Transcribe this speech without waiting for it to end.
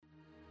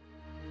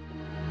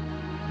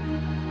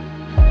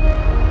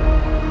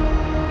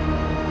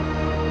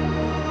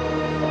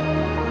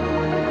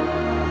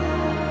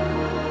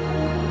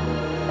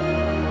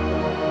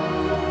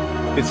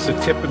It's the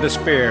tip of the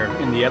spear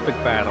in the epic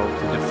battle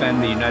to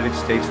defend the United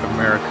States of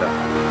America.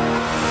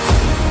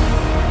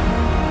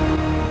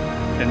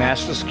 The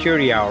National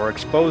Security Hour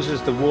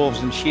exposes the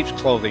wolves in sheep's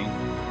clothing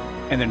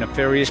and their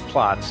nefarious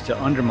plots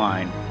to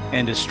undermine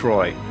and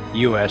destroy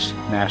U.S.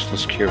 national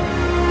security.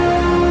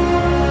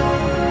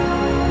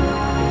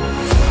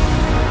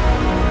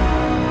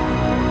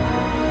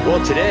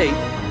 Well, today,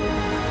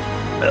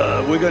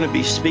 we're going to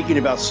be speaking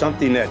about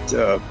something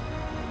that,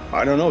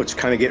 I don't know, it's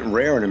kind of getting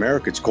rare in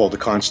America. It's called the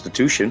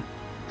Constitution.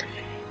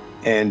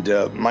 And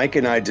Mike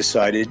and I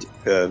decided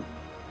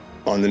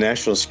on the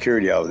National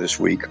Security Hour this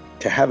week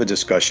to have a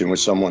discussion with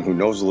someone who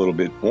knows a little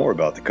bit more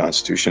about the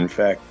Constitution. In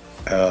fact,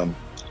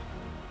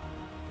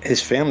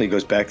 his family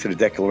goes back to the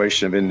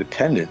Declaration of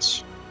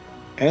Independence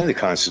and the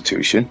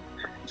Constitution.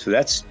 So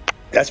that's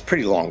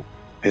pretty long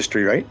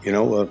history, right? You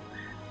know,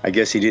 I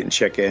guess he didn't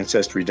check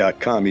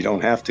Ancestry.com. You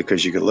don't have to,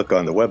 because you can look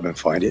on the web and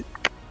find it.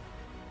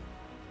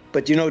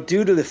 But, you know,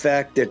 due to the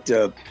fact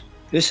that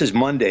this is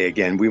Monday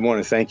again, we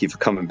want to thank you for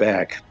coming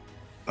back.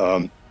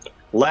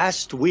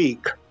 Last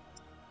week,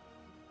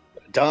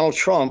 Donald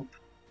Trump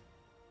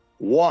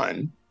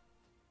won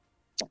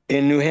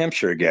in New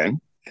Hampshire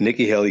again.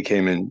 Nikki Haley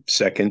came in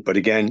second. But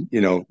again, you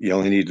know, you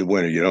only need the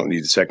winner. You don't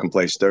need the second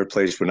place, third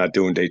place. We're not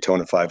doing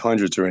Daytona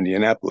 500s or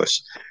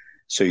Indianapolis.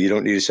 So you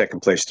don't need a second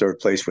place, third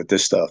place with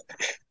this stuff.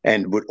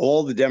 And with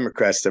all the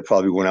Democrats that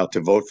probably went out to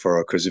vote for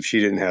her, because if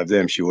she didn't have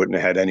them, she wouldn't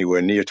have had anywhere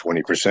near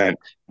 20%.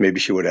 Maybe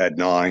she would have had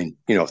 9,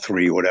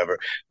 3, whatever.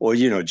 Or,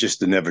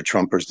 just the never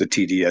Trumpers, the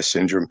TDS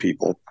syndrome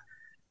people.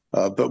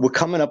 But we're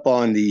coming up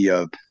on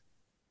the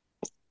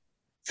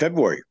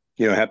February,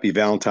 happy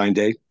Valentine's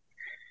Day.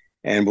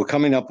 And we're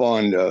coming up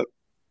on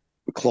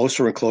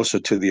closer and closer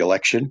to the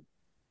election.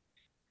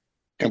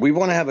 And we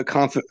want to have a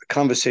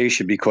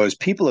conversation because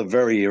people are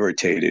very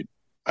irritated.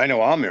 I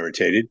know I'm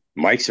irritated.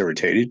 Mike's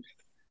irritated.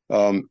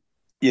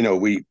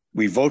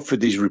 We vote for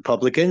these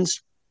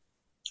Republicans,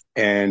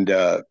 and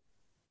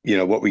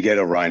what we get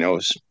are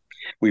rhinos.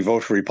 We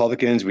vote for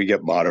Republicans, we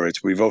get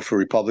moderates. We vote for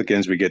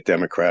Republicans, we get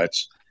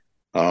Democrats.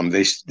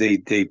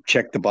 They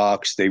check the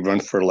box. They run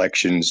for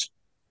elections,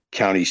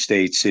 county,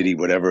 state, city,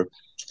 whatever,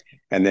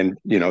 and then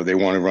they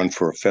want to run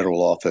for a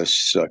federal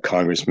office,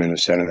 congressman or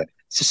senator.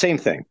 It's the same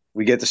thing.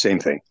 We get the same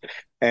thing,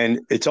 and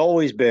it's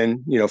always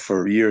been,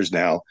 for years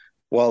now.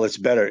 Well, it's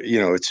better,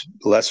 it's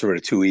lesser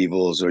of the two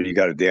evils, or you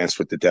got to dance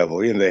with the devil.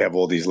 They have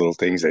all these little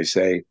things they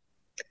say.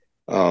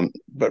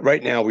 But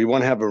right now, we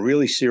want to have a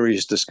really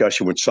serious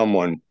discussion with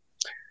someone,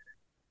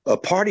 a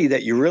party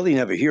that you really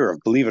never hear of,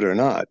 believe it or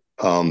not.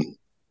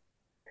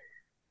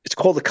 It's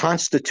called the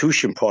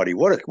Constitution Party.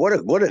 What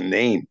a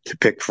name to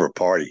pick for a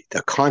party,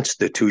 the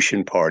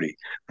Constitution Party,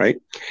 right?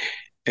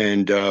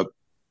 And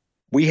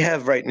we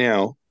have right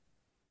now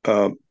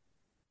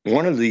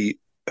one of the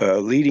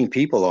leading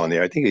people on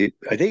there. I think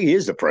he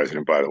is the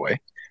president, by the way,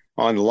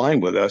 on the line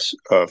with us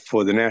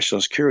for the National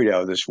Security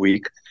Hour this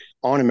week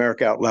on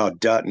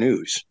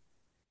AmericaOutloud.news.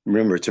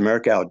 Remember, it's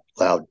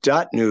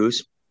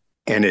AmericaOutloud.news,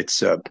 and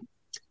it's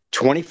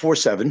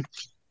 24/7.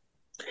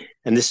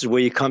 And this is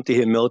where you come to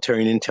hear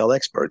military and intel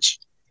experts.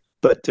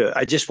 But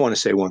I just want to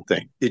say one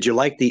thing. Did you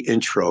like the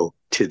intro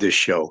to this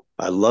show?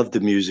 I love the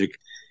music.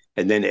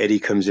 And then Eddie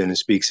comes in and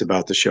speaks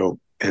about the show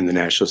and the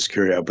National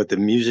Security Hour. But the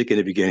music in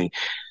the beginning,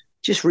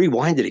 just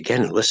rewind it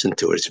again and listen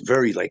to it. It's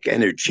very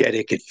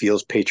energetic. It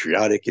feels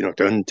patriotic,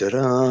 dun, da,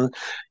 da,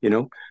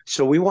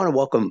 So we want to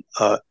welcome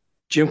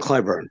Jim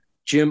Clyburn.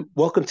 Jim,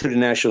 welcome to the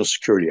National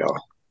Security Hour.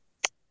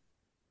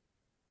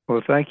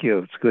 Well, thank you.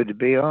 It's good to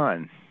be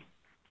on.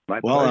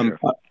 My pleasure.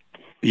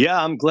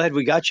 I'm glad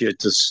we got you at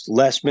this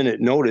last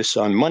minute notice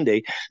on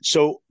Monday.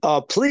 So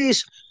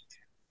please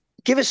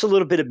give us a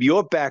little bit of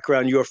your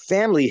background, your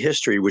family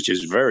history, which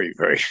is very,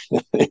 very,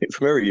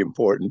 very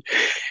important,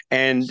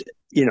 and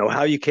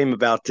how you came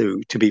about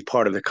to be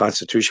part of the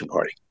Constitution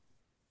Party.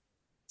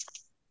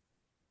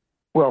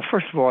 Well,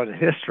 first of all, the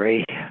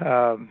history.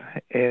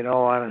 In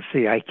all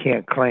honesty, I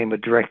can't claim a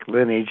direct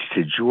lineage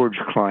to George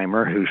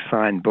Clymer, who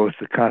signed both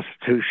the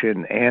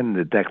Constitution and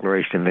the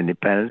Declaration of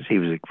Independence. He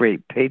was a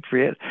great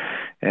patriot,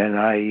 and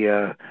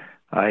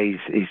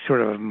he's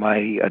sort of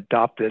my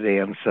adopted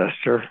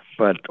ancestor,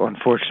 but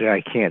unfortunately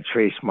I can't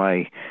trace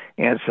my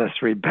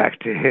ancestry back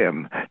to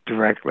him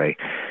directly.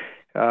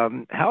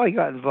 How I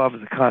got involved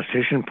with the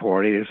Constitution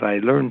Party is I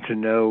learned to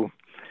know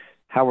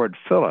Howard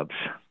Phillips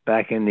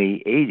back in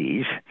the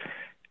 80s,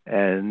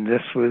 and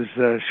this was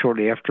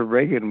shortly after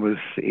Reagan was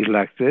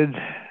elected,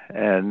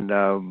 and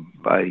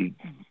I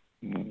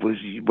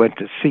went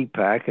to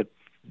CPAC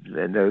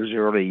in those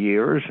early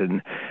years,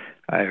 and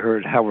I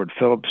heard Howard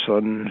Phillips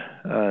on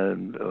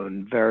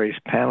various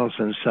panels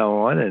and so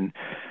on, and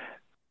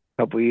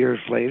a couple of years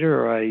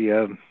later,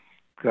 I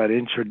got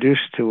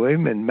introduced to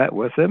him and met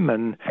with him,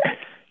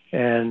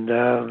 and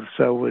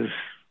so was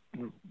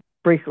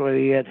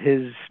frequently at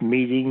his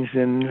meetings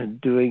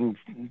and doing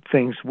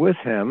things with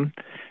him.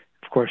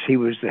 Of course, he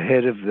was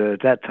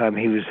at that time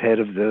he was head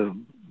of the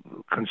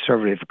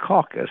Conservative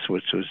Caucus,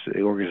 which was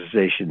the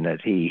organization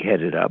that he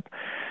headed up.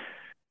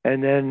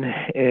 And then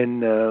in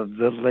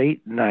the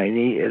late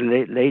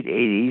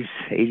 80s,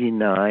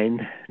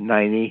 89,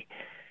 90,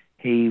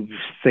 he was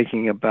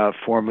thinking about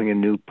forming a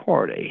new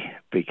party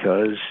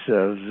because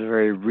of the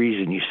very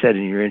reason you said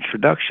in your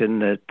introduction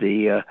that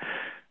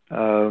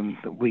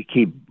we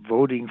keep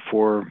voting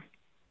for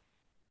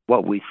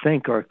what we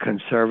think are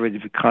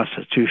conservative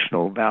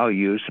constitutional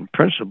values and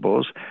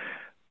principles,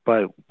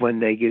 but when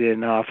they get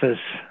in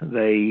office,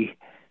 we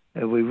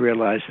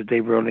realize that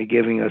they were only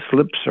giving us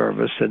lip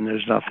service, and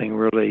there's nothing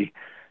really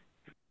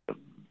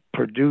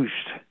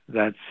produced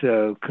that's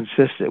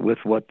consistent with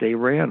what they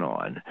ran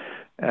on.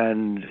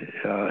 And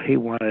he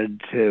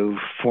wanted to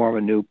form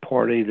a new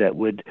party that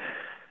would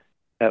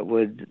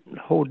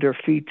hold their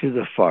feet to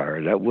the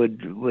fire, that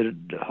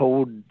would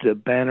hold the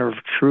banner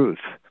of truth,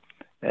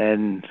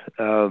 and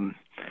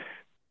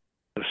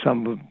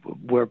some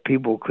where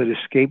people could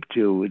escape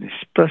to, and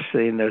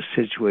especially in those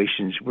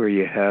situations where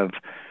you have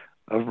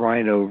a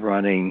rhino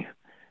running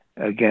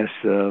against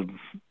a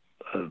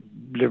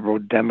liberal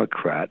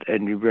Democrat,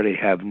 and you really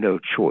have no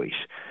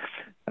choice.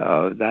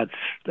 That's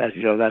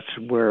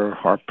where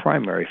our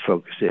primary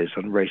focus is,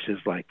 on races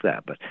like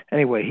that. But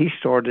anyway, he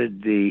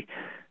started the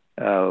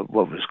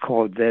what was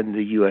called then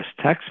the U.S.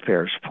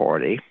 Taxpayers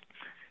Party,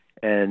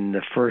 and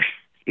the first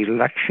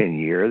election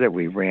year that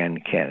we ran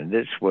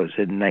candidates was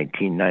in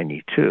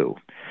 1992.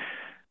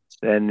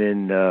 Then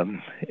in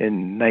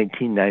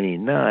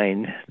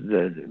 1999,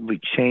 we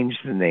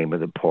changed the name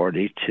of the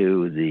party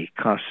to the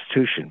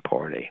Constitution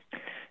Party,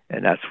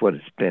 and that's what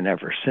it's been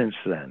ever since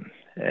then.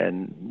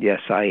 And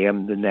yes, I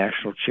am the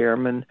national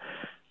chairman,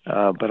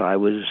 but I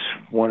was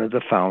one of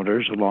the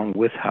founders along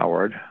with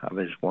Howard. I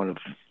was one of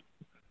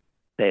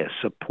a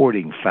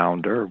supporting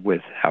founder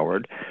with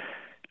Howard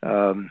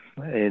in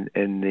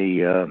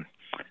the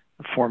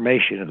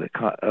formation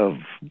of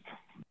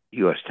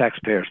U.S.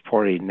 Taxpayers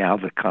Party, now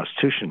the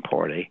Constitution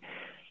Party,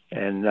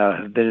 and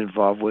have been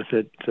involved with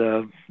it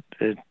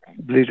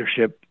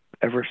leadership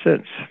ever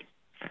since.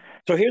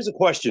 So here's a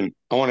question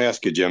I want to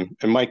ask you, Jim,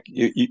 and Mike,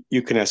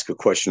 you can ask a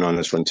question on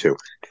this one too.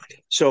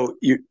 So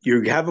you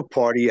have a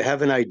party, you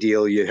have an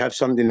ideal, you have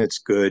something that's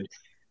good,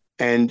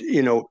 and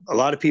a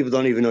lot of people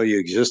don't even know you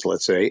exist,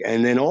 let's say.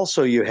 And then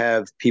also you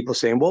have people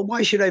saying, well,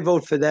 why should I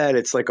vote for that?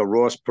 It's like a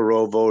Ross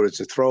Perot vote.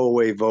 It's a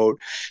throwaway vote.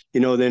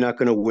 They're not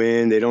going to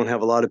win. They don't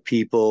have a lot of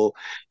people.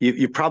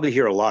 You probably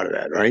hear a lot of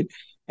that, right?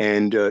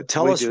 And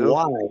tell us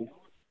why.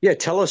 Yeah,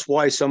 tell us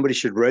why somebody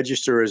should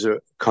register as a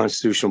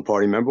Constitutional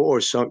Party member, or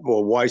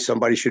why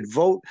somebody should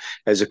vote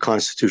as a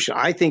Constitution.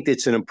 I think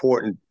it's an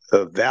important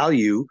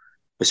value,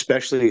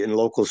 especially in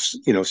local,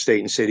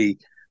 state and city,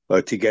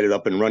 to get it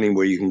up and running,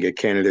 where you can get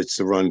candidates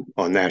to run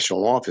on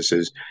national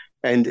offices.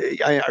 And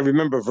I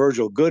remember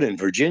Virgil Goode in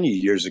Virginia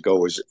years ago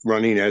was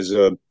running as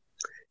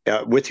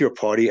with your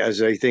party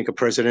as, I think, a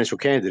presidential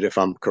candidate, if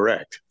I'm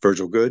correct.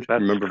 Virgil Goode?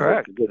 That's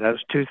correct. That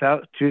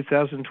was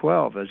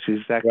 2012. That's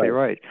exactly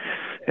right.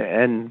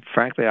 And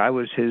frankly, I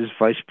was his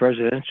vice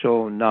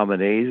presidential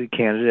nominee. The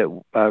candidate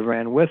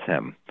ran with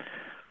him.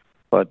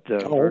 But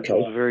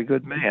Virgil's a very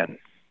good man.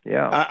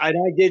 Yeah, I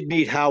did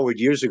meet Howard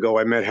years ago.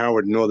 I met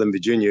Howard in Northern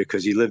Virginia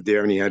because he lived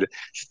there, and he had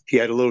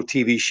a little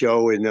TV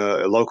show in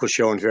a local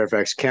show in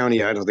Fairfax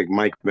County. I don't think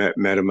Mike met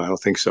him. I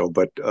don't think so,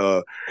 but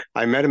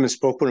I met him and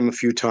spoke with him a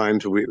few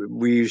times.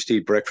 We used to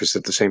eat breakfast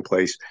at the same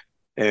place,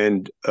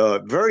 and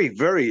very,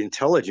 very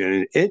intelligent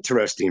and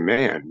interesting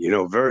man.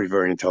 Very,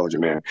 very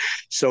intelligent man.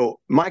 So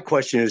my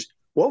question is,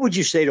 what would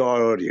you say to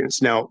our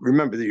audience? Now,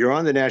 remember that you're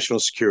on the National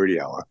Security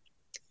Hour.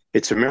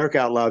 It's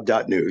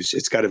AmericaOutloud.news.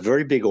 It's got a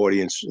very big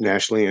audience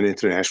nationally and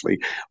internationally.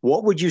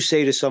 What would you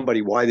say to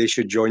somebody why they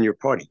should join your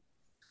party?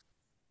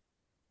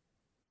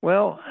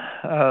 Well,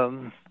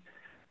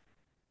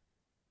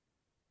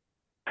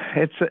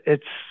 it's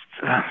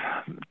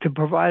to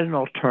provide an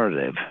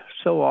alternative.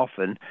 So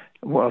often,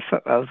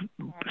 a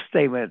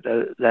statement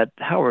that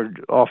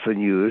Howard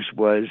often used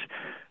was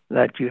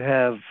that you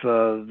have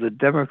the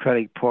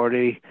Democratic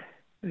Party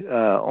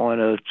on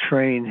a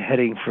train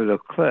heading for the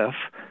cliff,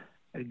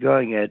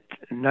 going at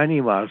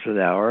 90 miles an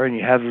hour, and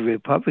you have the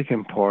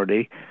Republican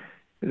Party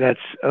that's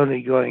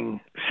only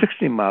going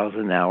 60 miles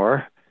an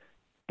hour,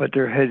 but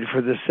they're headed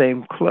for the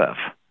same cliff.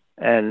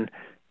 And,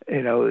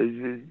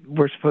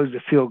 we're supposed to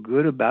feel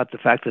good about the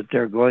fact that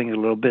they're going a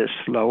little bit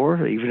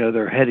slower, even though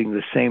they're heading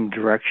the same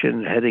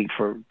direction, heading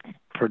for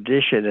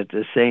perdition at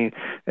the same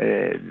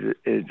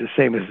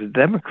as the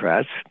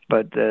Democrats,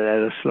 but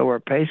at a slower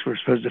pace. We're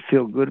supposed to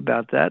feel good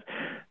about that.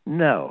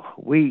 No,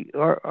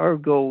 our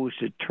goal is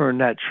to turn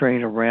that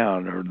train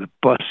around, or the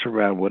bus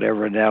around,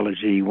 whatever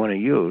analogy you want to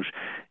use,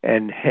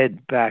 and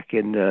head back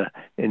in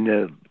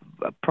the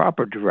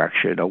proper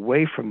direction,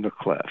 away from the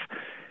cliff.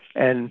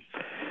 And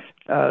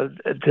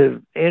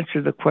to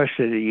answer the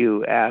question that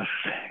you asked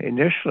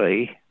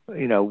initially,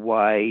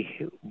 why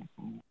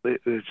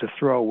it's a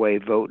throwaway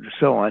vote and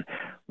so on.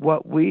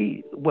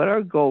 What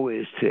our goal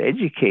is to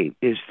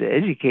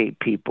educate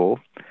people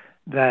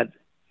that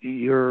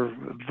your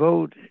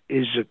vote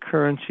is the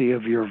currency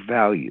of your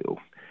value.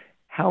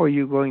 How are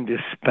you going to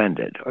spend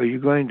it? Are you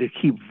going to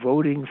keep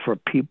voting for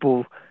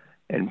people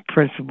and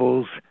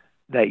principles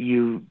that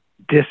you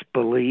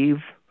disbelieve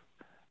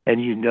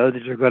and you know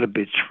that they're going to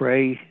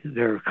betray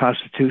their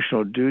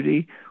constitutional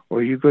duty, or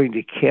are you going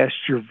to cast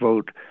your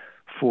vote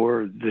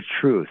for the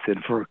truth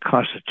and for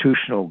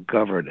constitutional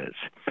governance?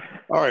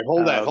 All right,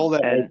 hold that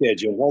right there,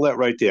 Jim. Hold that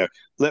right there.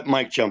 Let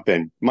Mike jump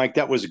in. Mike,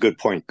 that was a good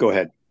point. Go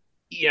ahead.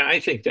 Yeah, I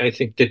think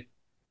that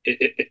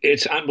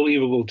it's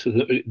unbelievable to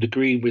the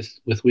degree with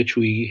which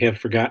we have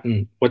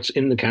forgotten what's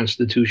in the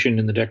Constitution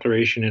and the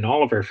Declaration and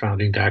all of our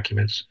founding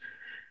documents.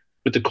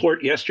 With the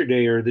court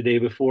yesterday or the day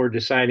before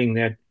deciding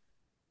that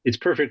it's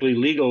perfectly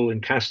legal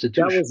and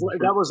constitutional.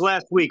 That was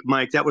last week,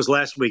 Mike. That was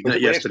last week,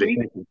 not yesterday.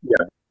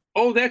 Yeah.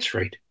 Oh, that's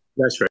right.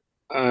 That's right.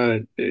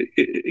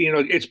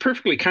 It's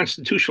perfectly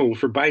constitutional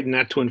for Biden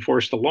not to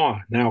enforce the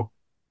law. Now,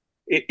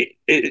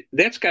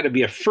 that's got to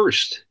be a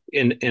first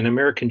in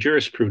American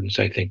jurisprudence.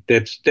 I think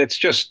that's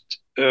just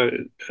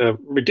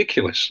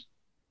ridiculous.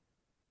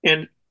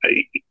 And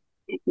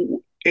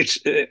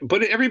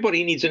but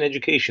everybody needs an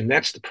education.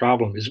 That's the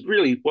problem. Is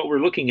really what we're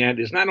looking at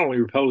is not only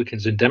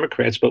Republicans and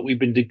Democrats, but we've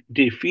been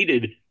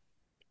defeated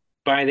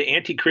by the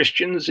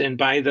anti-Christians and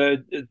by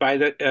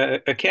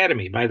the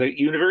academy, by the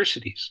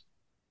universities.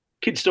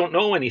 Kids don't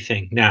know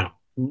anything now,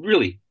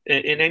 really,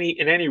 in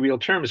any real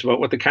terms about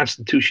what the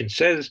Constitution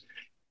says.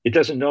 It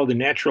doesn't know the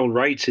natural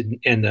rights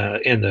and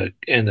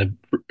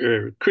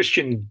the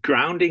Christian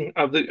grounding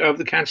of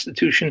the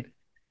Constitution.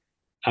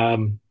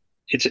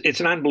 It's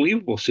an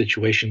unbelievable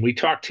situation. We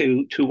talked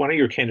to one of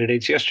your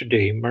candidates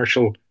yesterday,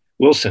 Marshall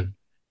Wilson,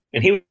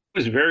 and he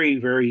was very,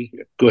 very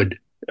good.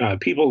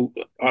 People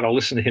ought to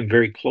listen to him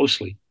very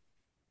closely,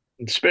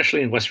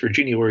 especially in West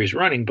Virginia where he's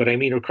running, but I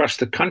mean across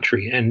the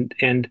country.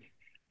 And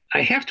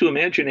I have to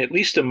imagine, at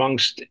least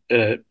amongst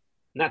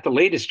not the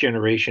latest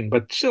generation,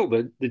 but still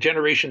the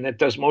generation that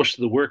does most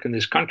of the work in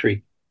this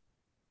country,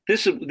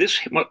 this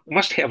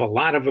must have a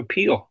lot of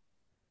appeal.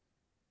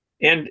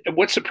 And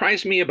what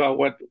surprised me about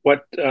what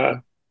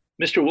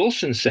Mr.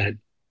 Wilson said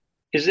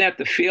is that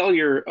the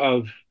failure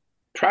of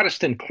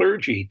Protestant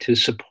clergy to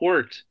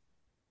support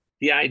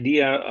the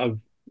idea of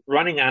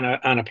running on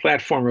a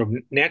platform of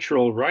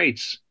natural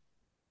rights,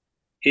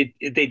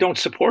 they don't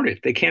support it.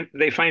 They can't.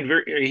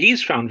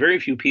 He's found very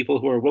few people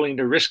who are willing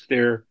to risk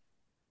their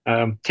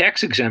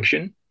tax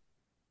exemption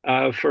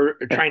for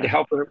trying to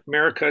help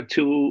America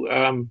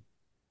to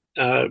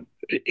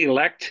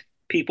elect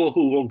people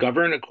who will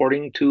govern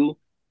according to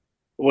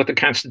what the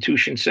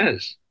Constitution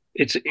says.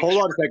 Hold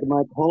on a second,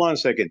 Mike. Hold on a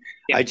second.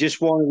 Yeah.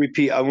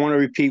 I want to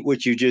repeat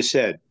what you just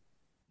said.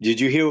 Did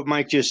you hear what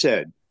Mike just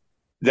said?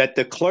 That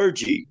the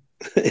clergy,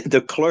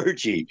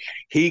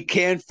 he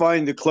can't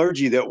find the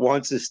clergy that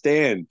wants to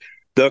stand.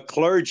 The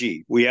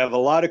clergy. We have a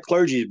lot of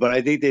clergies, but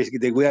I think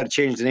we got to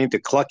change the name to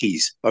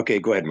cluckies. Okay,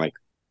 go ahead, Mike.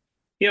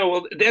 Yeah,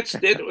 well,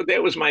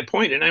 that was my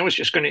point, and I was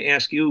just going to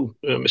ask you,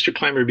 Mr.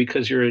 Clymer,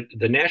 because you're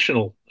the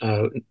National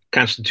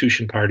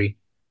Constitution Party,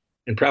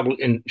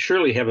 and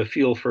surely have a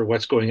feel for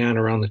what's going on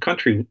around the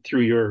country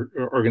through your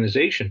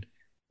organization.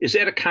 Is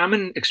that a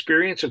common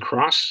experience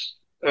across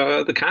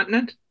the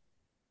continent?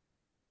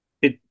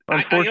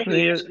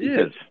 Unfortunately, it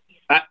is.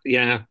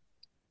 Yeah.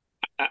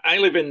 I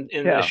live in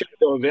the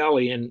Shenandoah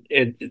Valley,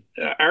 and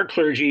our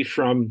clergy,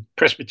 from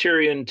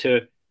Presbyterian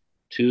to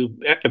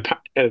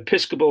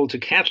Episcopal to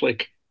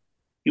Catholic,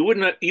 you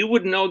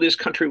wouldn't know this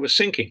country was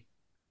sinking.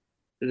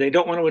 They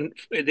don't want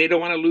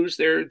to lose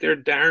their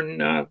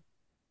darn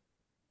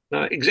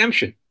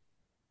exemption.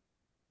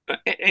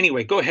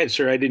 Anyway, go ahead,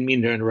 sir. I didn't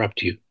mean to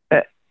interrupt you.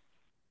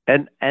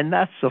 And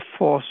that's a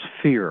false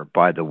fear,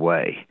 by the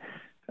way.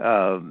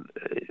 If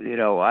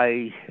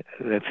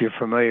you're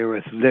familiar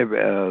with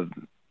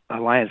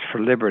Alliance for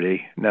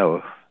Liberty,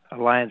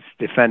 Alliance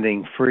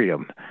Defending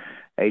Freedom,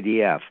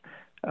 ADF.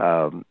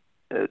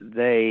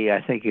 They,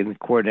 I think, in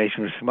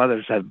coordination with some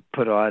others, have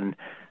put on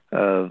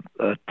a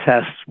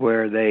test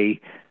where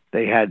they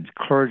had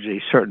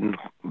clergy, certain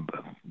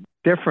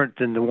different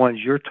than the ones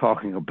you're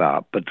talking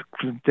about, but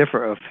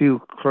a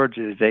few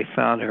clergy that they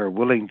found who are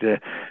willing to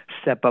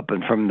step up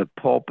and from the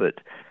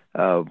pulpit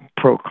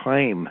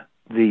proclaim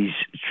these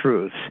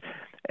truths,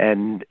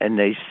 and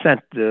they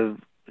sent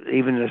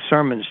even the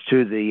sermons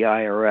to the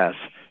IRS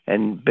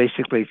and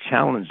basically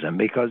challenged them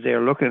because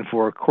they're looking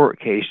for a court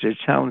case to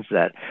challenge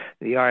that.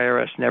 The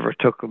IRS never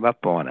took them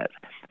up on it.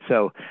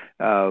 So,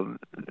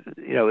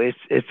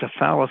 it's a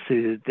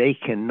fallacy that they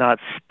cannot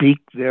speak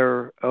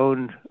their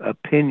own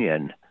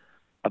opinion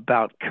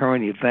about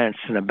current events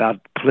and about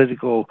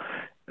political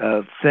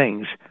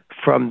things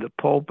from the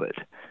pulpit.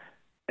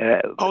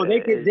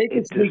 They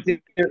could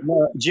speak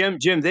Jim.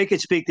 They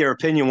could speak their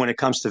opinion when it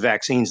comes to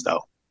vaccines,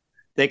 though.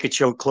 They could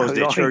close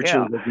their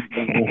churches.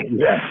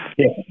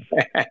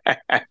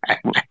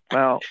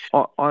 Well,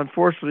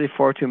 unfortunately,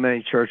 far too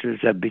many churches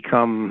have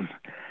become,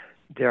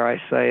 dare I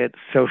say it,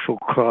 social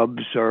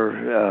clubs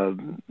or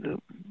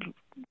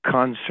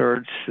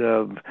concerts.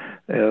 That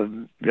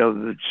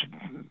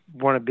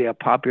want to be a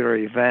popular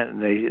event,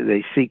 and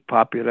they seek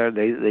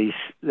popularity.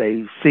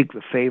 They seek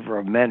the favor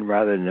of men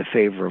rather than the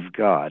favor of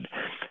God.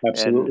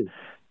 Absolutely.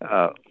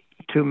 And,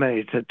 too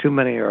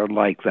many are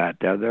like that.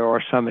 There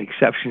are some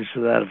exceptions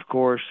to that, of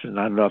course, and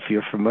I don't know if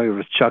you're familiar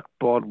with Chuck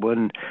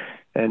Baldwin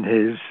and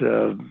his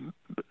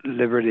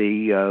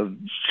Liberty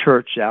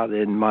Church out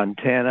in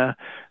Montana,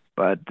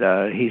 but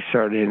he's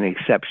certainly an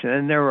exception.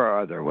 And there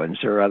are other ones.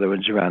 There are other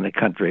ones around the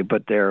country,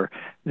 but they're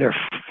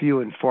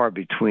few and far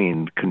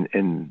between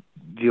in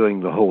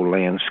viewing the whole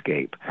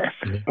landscape.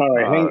 All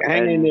right,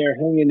 hang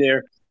in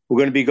there. We're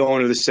going to be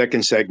going to the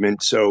second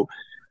segment, so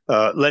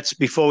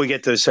before we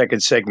get to the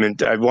second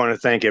segment, I want to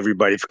thank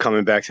everybody for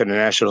coming back to the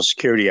National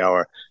Security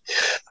Hour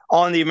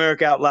on the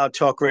America Out Loud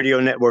Talk Radio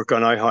Network,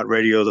 on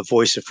iHeartRadio, the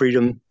voice of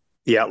freedom,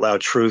 the Out Loud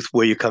Truth,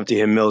 where you come to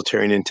hear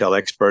military and intel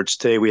experts.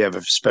 Today we have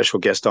a special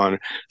guest on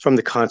from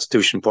the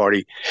Constitution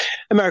Party.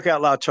 America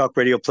Out Loud Talk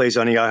Radio plays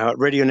on the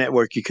iHeartRadio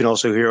Network. You can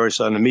also hear us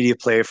on the media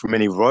player from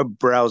any web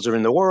browser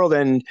in the world,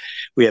 and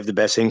we have the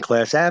best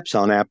in-class apps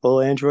on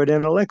Apple, Android,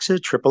 and Alexa,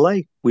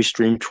 AAA. We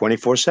stream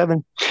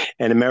 24/7.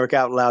 And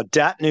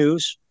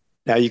AmericaOutloud.news.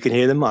 Now you can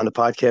hear them on the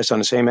podcast on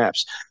the same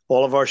apps.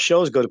 All of our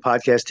shows go to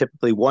podcast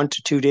typically 1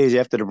 to 2 days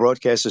after the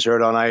broadcast is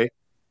heard on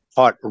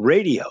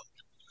iHeartRadio.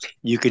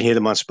 You can hear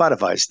them on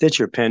Spotify,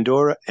 Stitcher,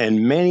 Pandora,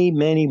 and many,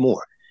 many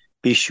more.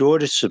 Be sure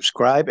to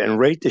subscribe and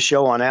rate the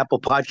show on Apple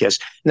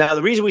Podcasts. Now,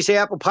 the reason we say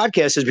Apple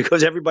Podcasts is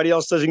because everybody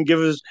else doesn't give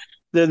us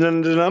the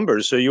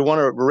numbers. So you want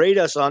to rate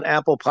us on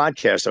Apple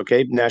Podcasts,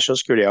 okay? National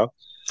Security Hour.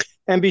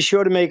 And be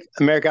sure to make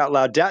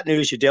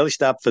AmericaOutloud.news your daily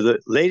stop for the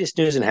latest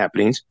news and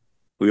happenings.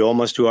 We all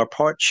must do our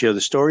part, share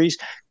the stories,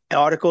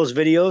 articles,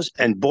 videos,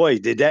 and boy,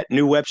 did that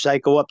new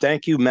website go up.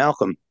 Thank you,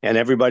 Malcolm, and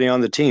everybody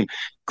on the team.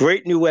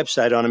 Great new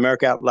website on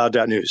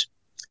AmericaOutloud.news.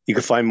 You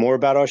can find more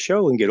about our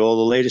show and get all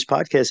the latest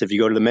podcasts if you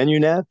go to the menu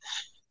nav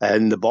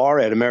and the bar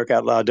at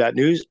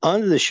AmericaOutloud.news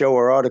under the show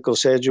or article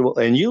schedule,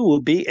 and you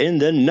will be in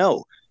the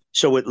know.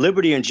 So with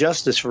liberty and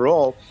justice for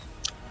all,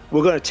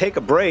 we're going to take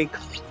a break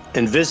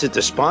and visit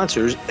the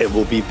sponsors, and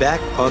we'll be back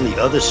on the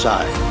other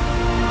side.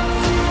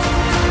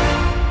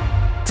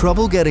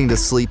 Trouble getting to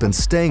sleep and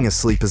staying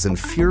asleep is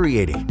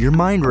infuriating. Your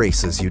mind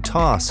races, you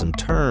toss and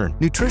turn.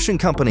 Nutrition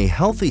company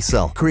Healthy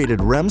Cell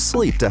created REM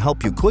sleep to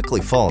help you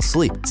quickly fall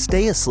asleep,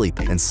 stay asleep,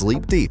 and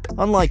sleep deep.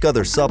 Unlike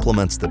other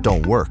supplements that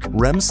don't work,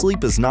 REM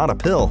sleep is not a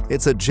pill.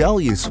 It's a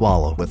gel you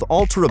swallow with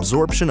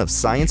ultra-absorption of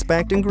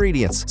science-backed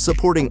ingredients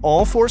supporting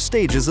all 4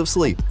 stages of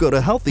sleep. Go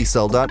to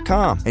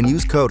healthycell.com and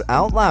use code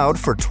OUTLOUD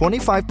for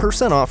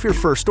 25% off your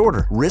first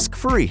order.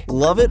 Risk-free.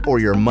 Love it or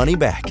your money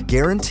back.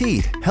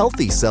 Guaranteed.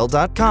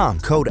 Healthycell.com.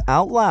 Code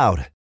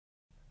OUTLOUD.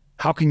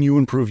 How can you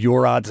improve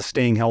your odds of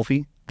staying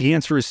healthy? The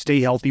answer is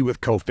stay healthy with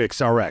Cofix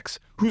RX.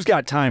 Who's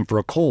got time for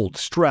a cold,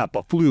 strep,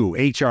 a flu,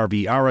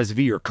 HRV,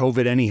 RSV, or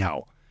COVID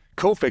anyhow?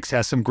 Cofix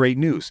has some great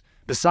news.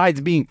 Besides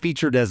being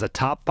featured as a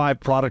top 5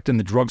 product in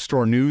the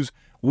drugstore news,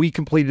 we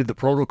completed the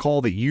protocol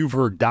that you've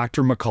heard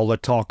Dr.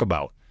 McCullough talk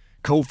about.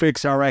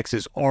 Cofix RX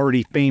is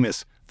already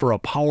famous for a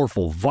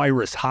powerful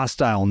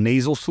virus-hostile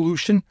nasal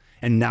solution,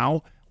 and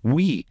now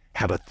we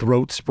have a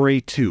throat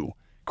spray too.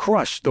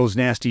 Crush those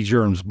nasty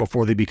germs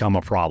before they become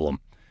a problem.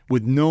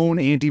 With known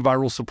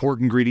antiviral support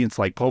ingredients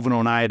like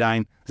povidone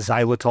iodine,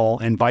 xylitol,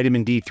 and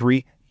vitamin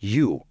D3,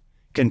 you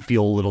can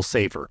feel a little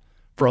safer.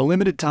 For a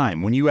limited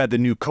time, when you add the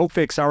new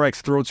Cofix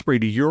RX throat spray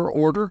to your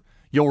order,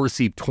 you'll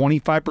receive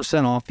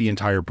 25% off the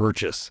entire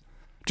purchase.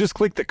 Just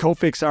click the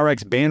Cofix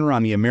RX banner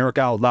on the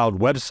America Out Loud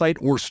website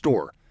or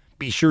store.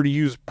 Be sure to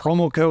use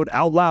promo code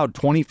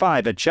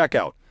OUTLOUD25 at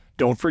checkout.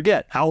 Don't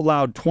forget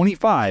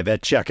OUTLOUD25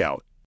 at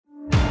checkout.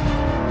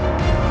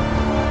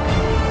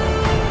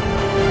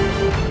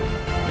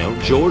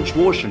 George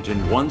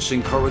Washington once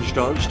encouraged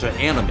us to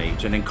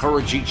animate and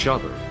encourage each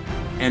other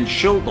and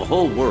show the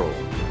whole world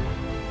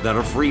that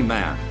a free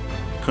man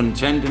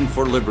contending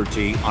for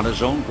liberty on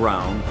his own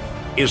ground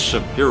is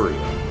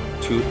superior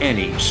to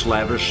any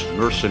slavish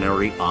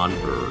mercenary on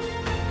earth.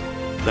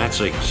 That's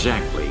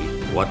exactly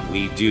what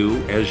we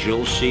do, as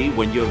you'll see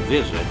when you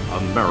visit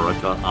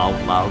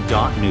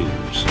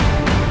AmericaOutloud.news.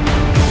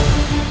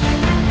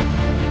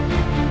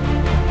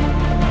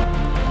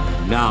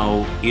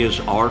 Now is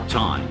our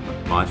time,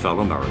 my fellow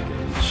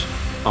Americans.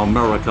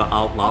 America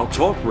Out Loud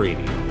Talk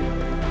Radio.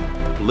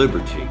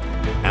 Liberty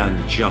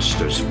and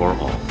justice for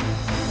all.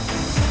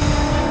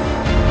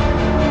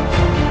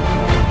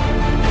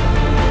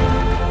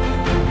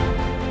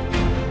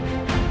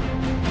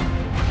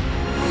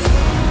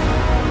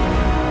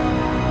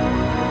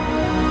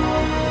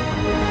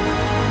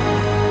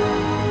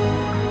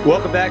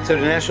 Welcome back to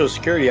the National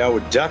Security Hour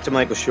with Dr.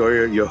 Michael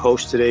Scheuer, your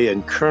host today,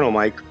 and Colonel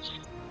Mike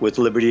with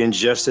Liberty and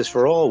Justice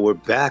for All. We're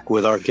back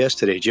with our guest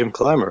today, Jim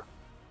Clymer,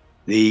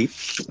 the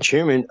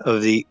chairman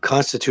of the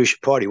Constitution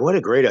Party. What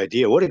a great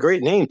idea. What a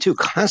great name, too.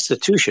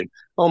 Constitution.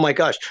 Oh, my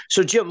gosh.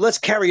 So, Jim, let's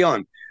carry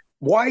on.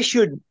 Why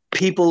should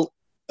people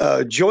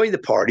join the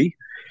party?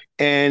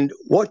 And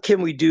what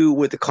can we do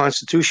with the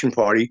Constitution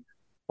Party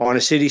on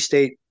a city,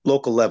 state,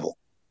 local level?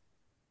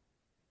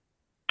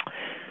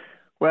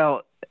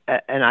 Well,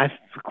 and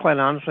quite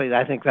honestly,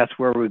 I think that's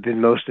where we've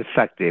been most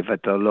effective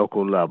at the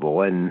local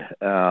level. And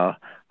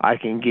I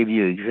can give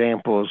you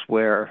examples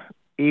where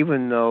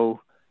even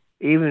though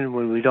even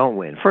when we don't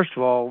win. First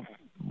of all,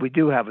 we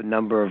do have a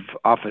number of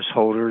office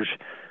holders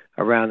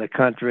around the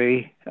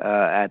country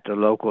at the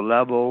local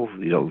level,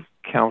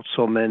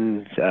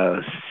 councilmen,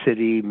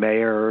 city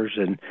mayors,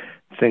 and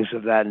things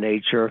of that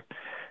nature.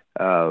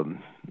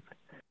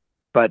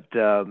 But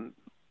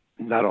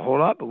not a whole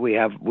lot. But we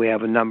have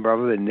a number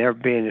of them, and they're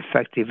being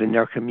effective in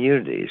their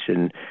communities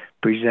and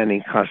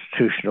presenting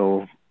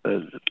constitutional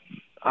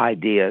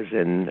ideas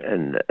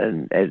and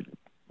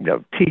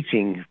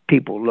teaching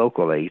people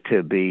locally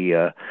to be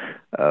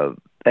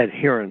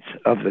adherents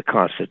of the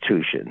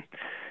Constitution.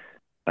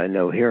 I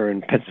know here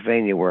in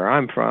Pennsylvania, where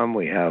I'm from,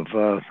 we have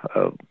a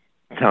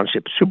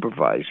township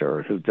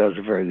supervisor who does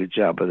a very good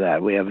job of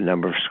that. We have a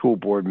number of school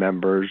board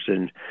members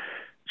and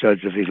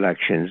judge of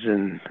elections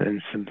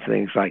and some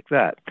things like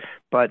that.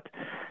 But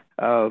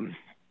the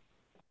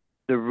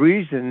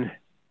reason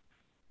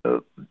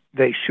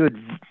they should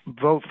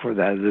vote for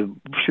that,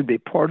 should be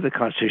part of the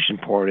Constitution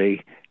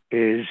Party,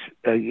 is,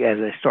 as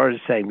I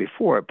started saying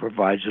before, it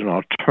provides an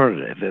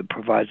alternative. It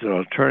provides an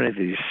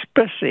alternative,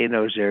 especially in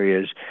those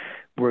areas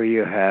where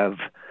you have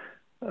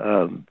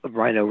a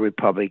rhino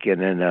Republican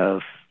and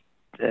a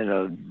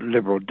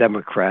liberal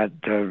Democrat,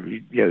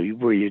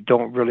 where you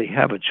don't really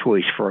have a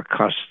choice for a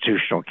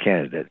constitutional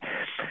candidate.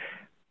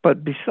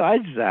 But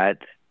besides that,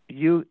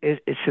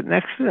 it's an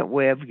excellent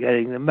way of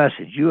getting the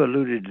message. You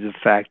alluded to the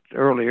fact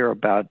earlier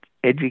about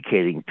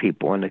educating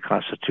people on the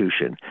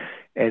Constitution.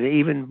 And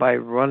even by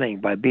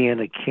being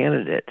a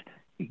candidate,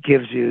 it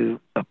gives you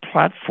a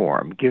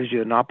platform, gives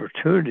you an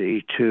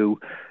opportunity to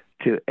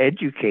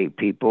educate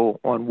people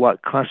on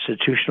what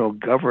constitutional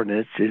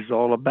governance is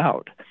all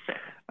about.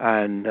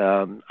 And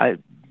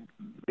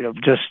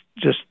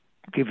just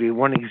give you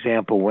one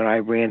example. When I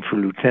ran for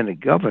lieutenant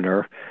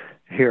governor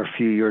here a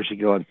few years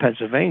ago in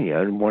Pennsylvania,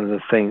 and one of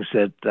the things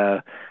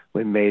that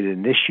we made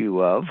an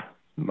issue of,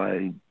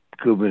 my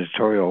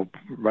gubernatorial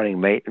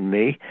running mate and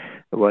me,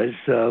 was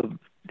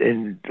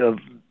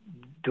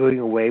doing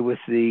away with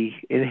the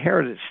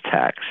inheritance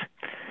tax.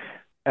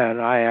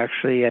 And I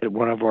actually, at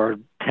one of our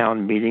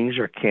town meetings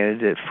or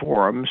candidate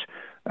forums,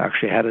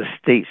 actually had a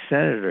state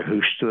senator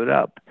who stood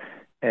up,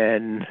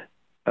 and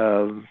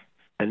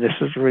this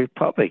is a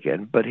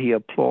Republican, but he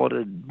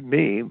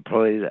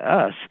applauded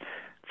us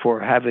for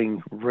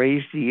having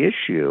raised the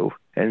issue,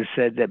 and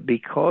said that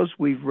because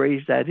we've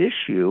raised that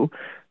issue,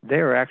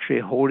 they're actually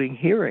holding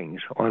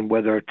hearings on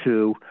whether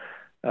to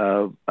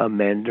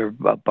amend or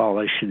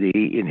abolish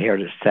the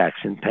inheritance tax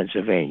in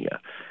Pennsylvania.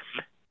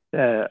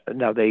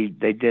 Now, they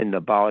didn't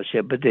abolish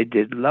it, but they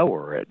did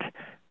lower it.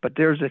 But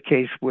there's a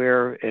case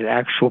where an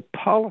actual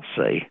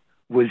policy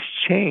was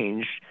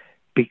changed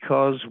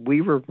because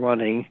we were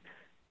running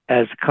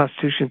as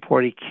Constitution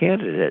Party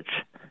candidates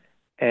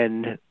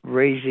and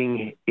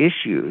raising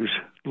issues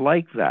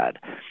like that.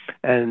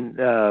 And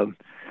the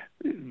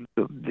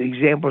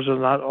examples are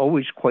not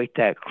always quite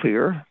that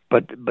clear,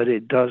 but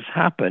it does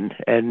happen.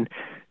 And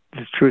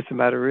the truth of the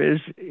matter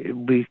is,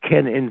 we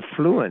can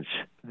influence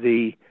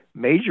the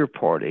major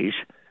parties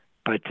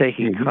by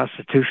taking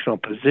constitutional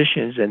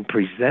positions and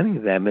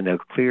presenting them in a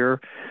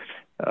clear,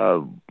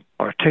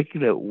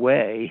 articulate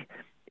way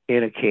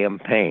in a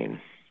campaign.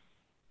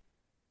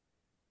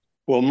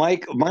 Well,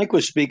 Mike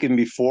was speaking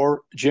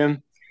before,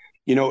 Jim.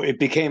 It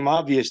became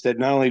obvious that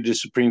not only the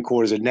Supreme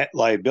Court is a net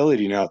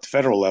liability now at the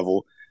federal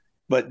level,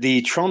 but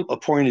the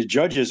Trump-appointed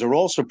judges are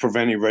also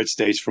preventing red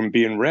states from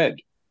being red.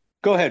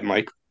 Go ahead,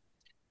 Mike.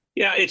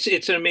 Yeah,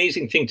 it's an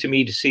amazing thing to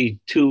me to see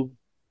two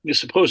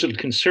supposed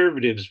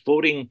conservatives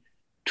voting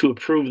to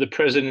approve the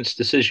president's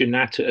decision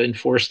not to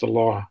enforce the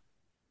law.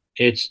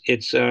 It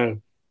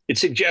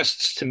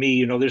suggests to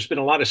me, there's been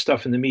a lot of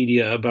stuff in the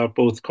media about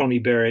both Coney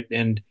Barrett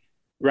and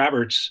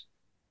Roberts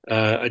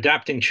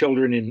adopting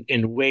children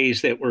in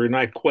ways that were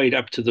not quite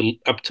up to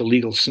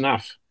legal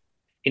snuff.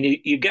 And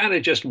you got to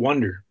just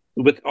wonder,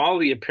 with all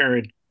the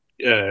apparent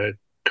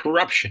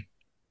corruption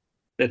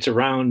that's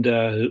around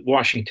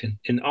Washington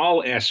in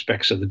all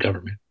aspects of the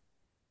government,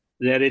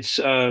 that it's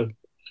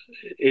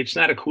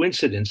not a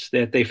coincidence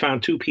that they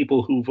found two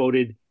people who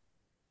voted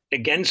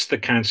against the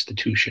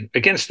Constitution,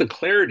 against the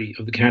clarity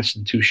of the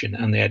Constitution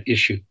on that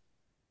issue.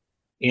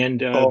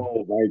 And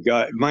oh my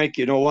God, Mike,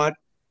 you know what?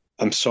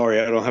 I'm sorry,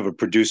 I don't have a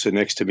producer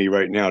next to me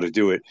right now to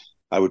do it.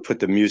 I would put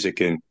the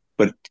music in,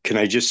 but can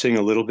I just sing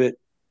a little bit?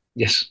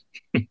 Yes.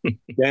 Blackmail,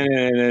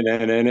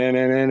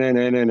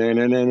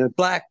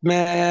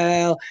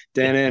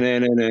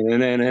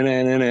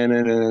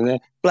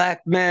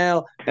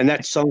 blackmail, and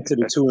that's sung to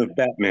the tune of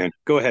Batman.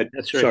 Go ahead.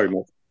 That's right. Sorry,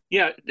 Mike.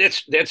 Yeah,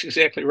 that's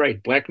exactly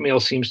right. Blackmail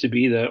seems to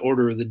be the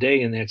order of the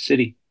day in that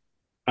city.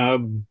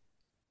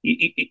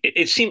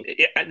 It seemed,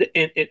 and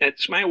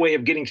it's my way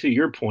of getting to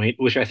your point,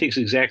 which I think is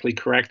exactly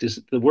correct, is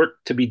that the work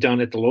to be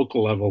done at the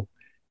local level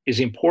is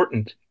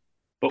important,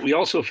 but we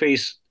also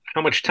face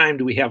how much time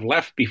do we have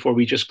left before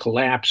we just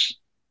collapse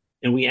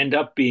and we end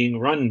up being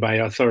run by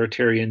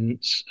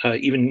authoritarians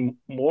even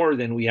more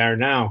than we are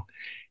now.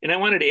 And I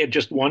wanted to add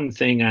just one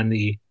thing on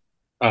the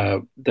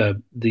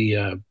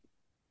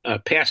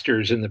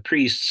pastors and the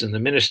priests and the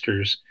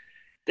ministers.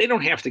 they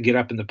don't have to get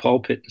up in the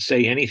pulpit and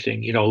say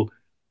anything.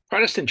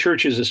 Protestant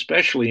churches,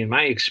 especially in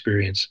my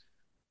experience,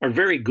 are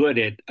very good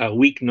at a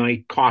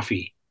weeknight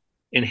coffee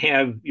and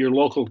have your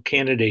local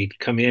candidate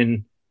come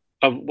in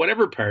of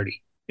whatever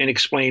party and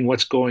explain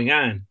what's going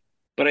on.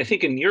 But I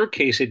think in your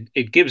case,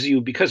 it gives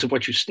you, because of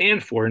what you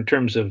stand for in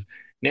terms of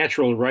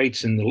natural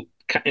rights in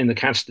the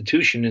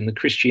Constitution and the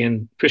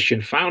Christian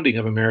founding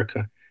of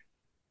America,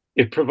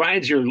 it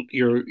provides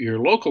your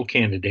local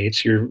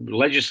candidates, your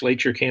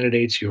legislature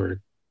candidates,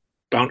 your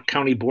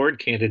county board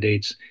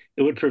candidates.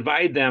 It would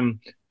provide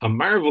them a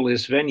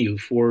marvelous venue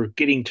for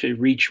getting to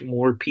reach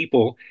more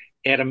people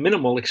at a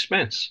minimal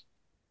expense.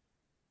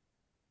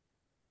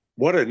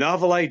 What a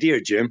novel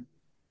idea, Jim.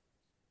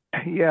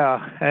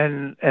 Yeah,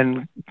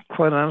 and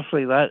quite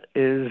honestly, that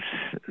is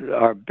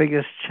our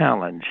biggest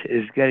challenge,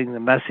 is getting the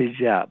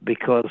message out,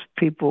 because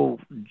people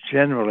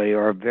generally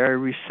are very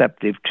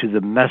receptive to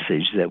the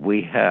message that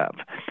we have.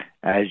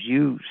 As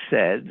you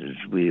said, as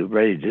we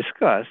already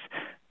discussed,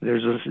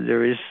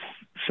 there is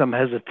some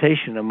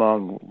hesitation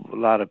among a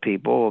lot of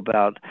people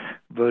about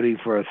voting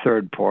for a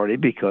third party,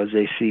 because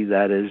they see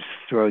that as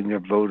throwing their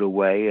vote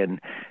away,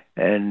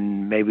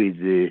 and maybe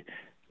the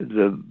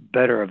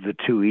better of the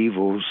two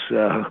evils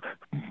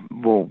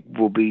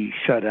will be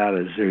shut out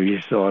as a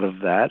result of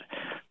that.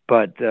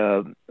 But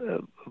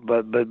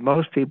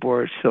most people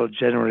are still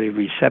generally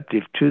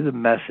receptive to the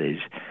message,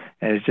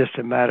 and it's just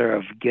a matter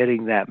of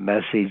getting that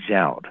message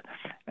out.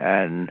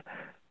 And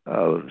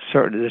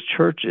certainly the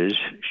churches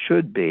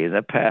should be, and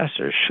the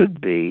pastors should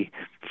be,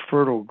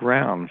 fertile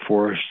ground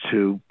for us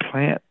to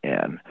plant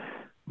in.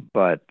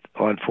 But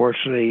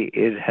unfortunately,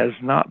 it has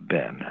not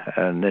been.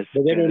 And they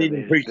don't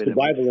even preach the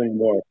Bible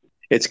anymore.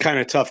 It's kind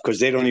of tough because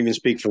they don't even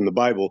speak from the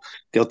Bible.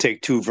 They'll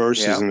take two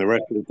verses, and the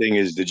rest of the thing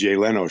is the Jay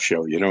Leno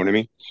show. You know what I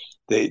mean?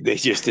 They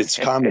just, it's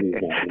comedy.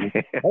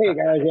 Hey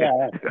guys,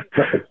 yeah.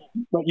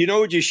 But you know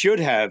what you should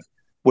have?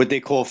 What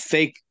they call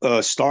fake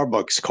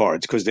Starbucks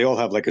cards, because they all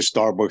have like a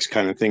Starbucks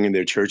kind of thing in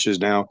their churches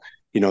now.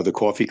 The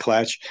coffee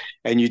clutch,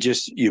 and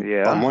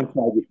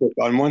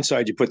on one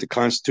side you put the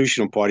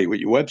Constitutional Party with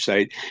your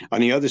website.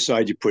 On the other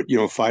side you put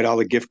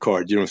 $5 gift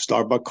card,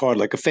 Starbucks card,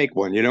 like a fake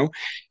one,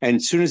 And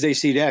as soon as they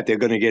see that, they're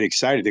going to get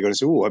excited. They're going to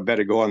say, "Oh, I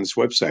better go on this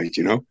website,"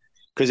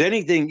 because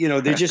anything,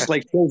 they're just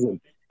like children.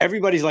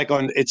 Everybody's like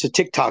it's a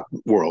TikTok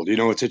world,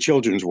 it's a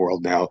children's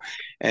world now,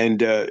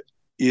 and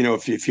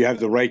if you have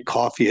the right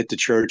coffee at the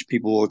church,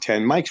 people will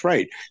attend. Mike's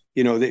right,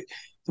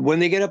 when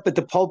they get up at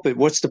the pulpit,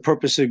 what's the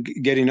purpose of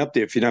getting up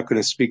there if you're not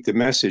going to speak the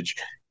message,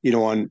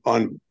 on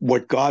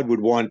what God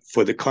would want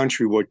for the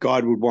country, what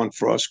God would want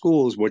for our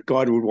schools, what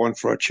God would want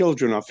for our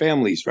children, our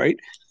families, right?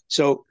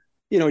 So,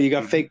 you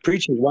got fake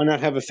preachers. Why not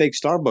have a fake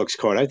Starbucks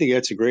card? I think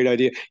that's a great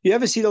idea. You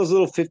ever see those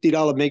little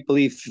 $50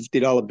 make-believe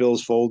 $50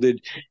 bills folded,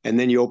 and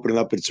then you open it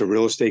up and it's a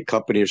real estate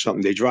company or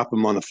something? They drop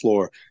them on the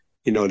floor.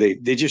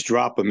 They just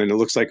drop them and it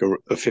looks like a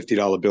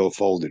 $50 bill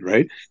folded,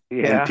 right?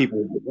 Yeah. And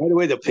people, right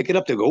away, they'll pick it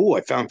up. They go, "Oh,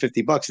 I found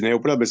 $50." And they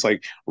open it up. It's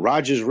like,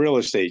 "Rogers Real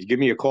Estate. Give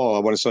me a call. I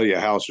want to sell you a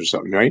house," or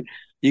something, right?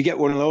 You get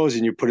one of those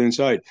and you put it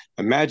inside.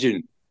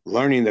 Imagine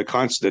learning the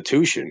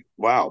Constitution.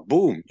 Wow.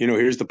 Boom.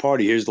 Here's the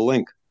party. Here's the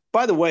link.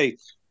 By the way,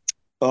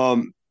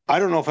 I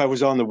don't know if I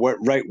was on the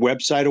right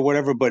website or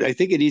whatever, but I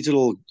think it needs a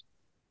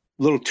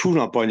little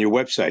tune-up on your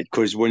website,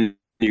 because when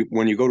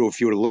you go to a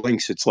few of the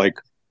links, it's like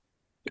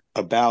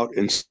about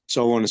and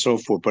so on and so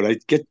forth. But I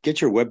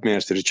get your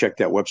webmaster to check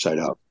that website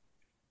out.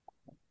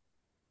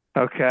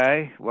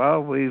 Okay.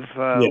 Well, we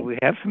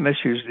have some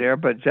issues there,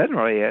 but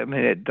generally, I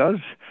mean, it does.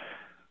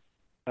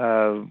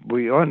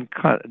 We're on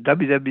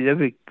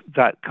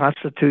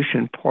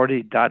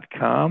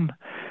www.constitutionparty.com.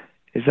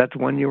 Is that the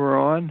one you were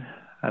on?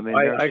 I mean,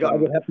 I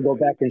would have to go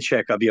back and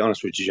check. I'll be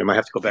honest with you, Jim. I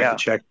have to go back and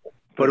check.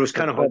 But it was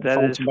kind of hard.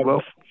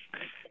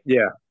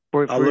 Yeah.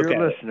 For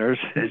your listeners,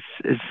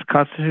 it's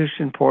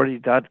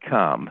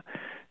constitutionparty.com,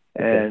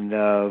 and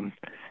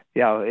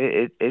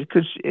it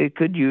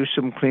could use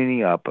some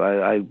cleaning up.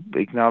 I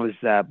acknowledge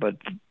that, but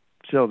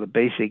still, the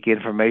basic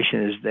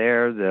information is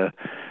there. The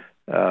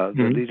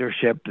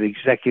leadership, the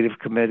executive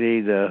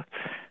committee, the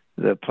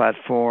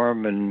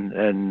platform,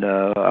 and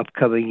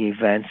upcoming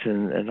events,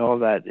 and all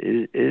that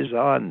is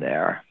on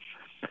there.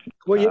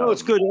 Well,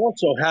 it's good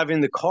also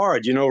having the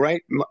card.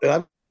 Right?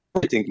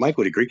 I think Mike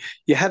would agree.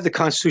 You have the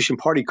Constitution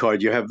Party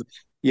card. You have,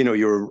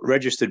 you're a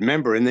registered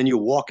member, and then you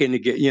walk in to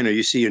get,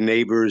 you see your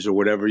neighbors or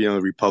whatever,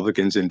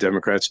 Republicans and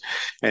Democrats,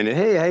 and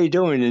hey, how you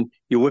doing? And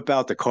you whip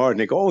out the card, and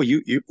they go, "Oh, you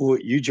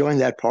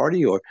joined that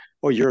party, or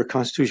you're a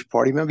Constitution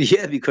Party member?"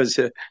 Yeah, because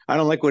I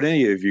don't like what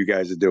any of you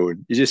guys are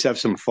doing. You just have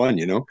some fun,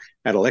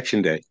 at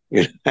election day.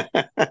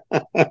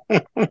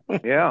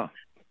 Yeah.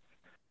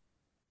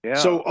 Yeah.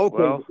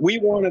 So we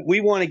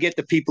want to get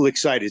the people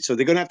excited, so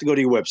they're going to have to go to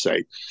your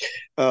website.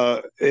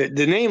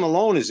 The name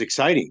alone is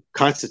exciting.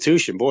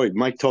 Constitution, boy,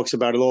 Mike talks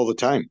about it all the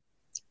time.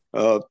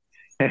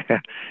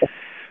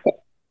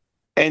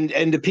 And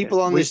the people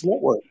on this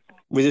network,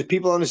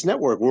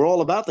 we're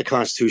all about the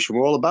Constitution.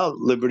 We're all about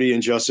liberty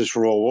and justice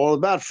for all. We're all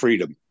about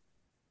freedom.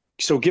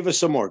 So give us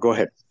some more. Go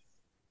ahead.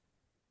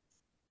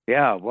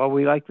 Yeah, well,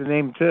 we like the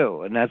name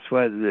too, and that's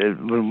what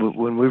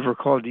when we were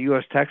called the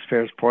U.S.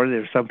 Taxpayers Party,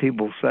 there's some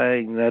people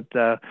saying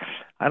that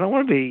I don't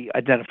want to be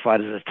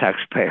identified as a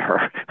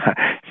taxpayer,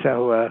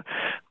 so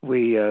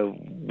we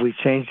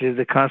changed it to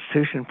the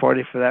Constitution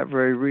Party for that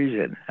very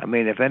reason. I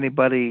mean, if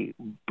anybody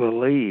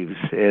believes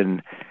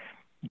in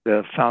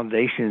the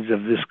foundations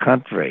of this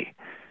country,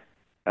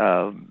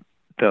 so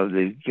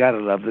you got to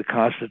love the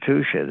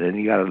Constitution, and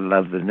you got to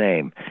love the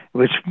name.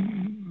 Which,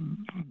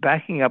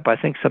 backing up, I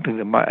think something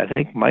that I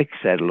think Mike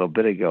said a little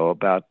bit ago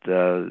about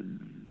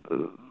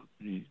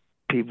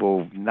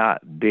people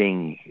not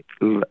being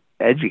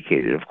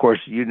educated. Of course,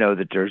 you know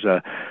that there's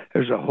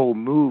a whole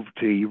move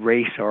to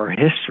erase our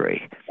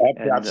history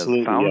and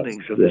the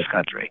foundings of this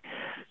country,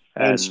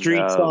 and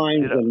street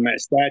signs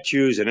and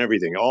statues and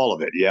everything, all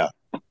of it. Yeah.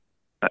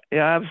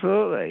 Yeah,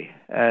 absolutely.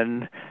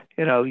 And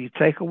you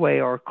take away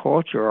our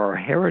culture, our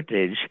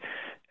heritage,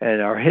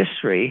 and our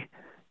history,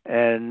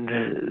 and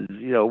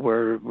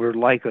we're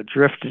like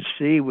adrift at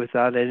sea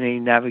without any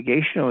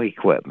navigational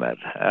equipment,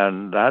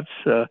 and that's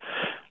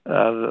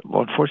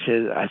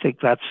unfortunately, I think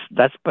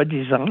that's by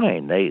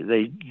design.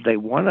 They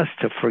want us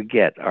to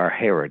forget our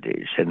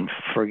heritage and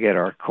forget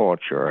our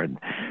culture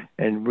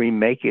and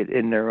remake it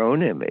in their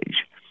own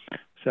image.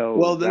 So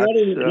well,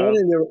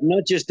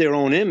 not just their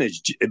own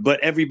image, but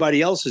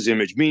everybody else's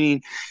image.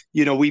 Meaning,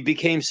 we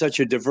became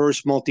such a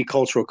diverse,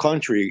 multicultural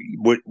country,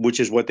 which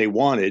is what they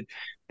wanted.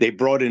 They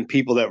brought in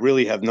people that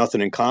really have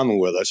nothing in common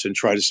with us and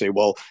try to say,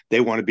 well, they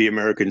want to be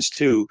Americans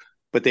too,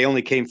 but they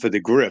only came for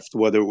the grift,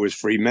 whether it was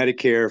free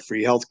Medicare,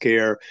 free health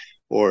care,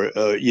 or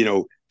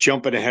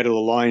jumping ahead of the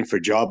line for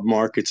job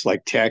markets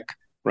like tech,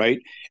 right?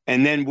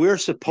 And then we're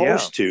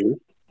supposed to.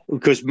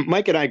 Because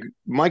Mike and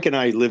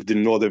I lived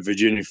in Northern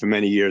Virginia for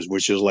many years,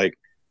 which is like,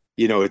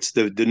 it's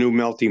the new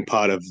melting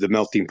pot of the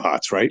melting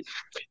pots, right?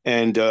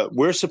 And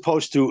we're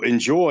supposed to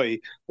enjoy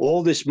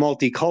all this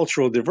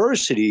multicultural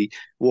diversity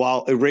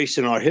while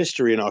erasing our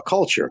history and our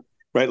culture,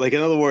 right? Like,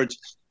 in other words,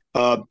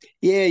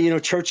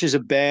 churches are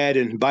bad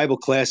and Bible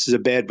classes are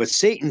bad, but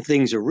Satan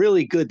things are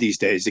really good these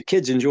days. The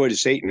kids enjoy the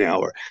Satan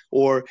hour.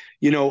 Or,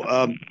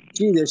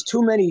 there's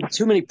too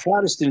many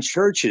Protestant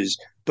churches,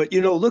 but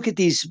look at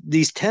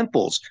these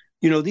temples.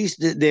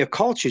 Their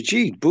culture,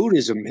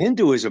 Buddhism,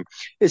 Hinduism,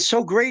 it's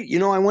so great.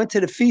 I went to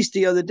the feast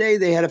the other day.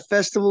 They had a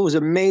festival. It was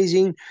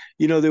amazing.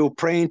 They were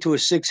praying to a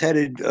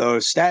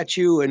 6-headed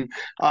statue, and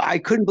I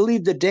couldn't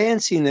believe the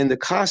dancing and the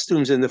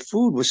costumes and the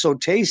food was so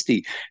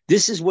tasty.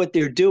 This is what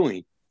they're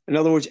doing. In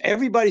other words,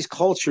 everybody's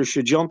culture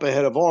should jump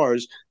ahead of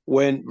ours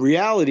when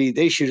reality,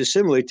 they should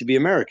assimilate to be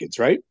Americans,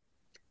 right?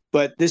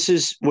 But this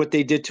is what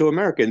they did to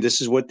America, and this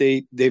is what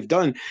they've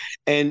done.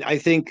 And I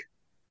think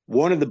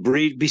one of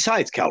the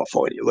besides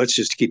California, let's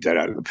just keep that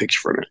out of the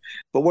picture for a minute.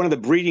 But one of the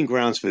breeding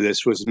grounds for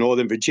this was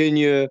Northern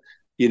Virginia,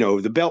 the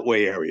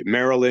Beltway area,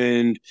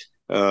 Maryland,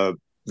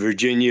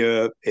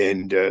 Virginia,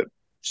 and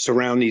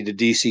surrounding the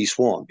DC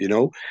swamp,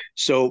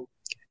 So,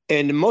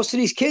 and most of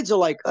these kids are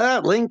like,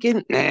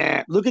 Lincoln,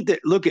 nah. Look,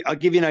 I'll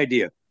give you an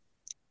idea.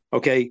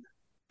 Okay.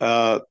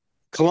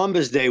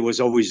 Columbus Day was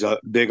always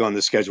big on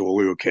the schedule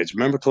when we were kids.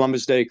 Remember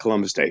Columbus Day?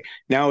 Columbus Day.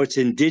 Now it's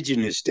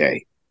Indigenous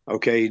Day.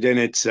 Okay. Then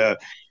it's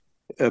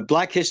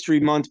Black History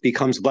Month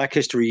becomes Black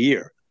History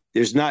Year.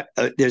 There's not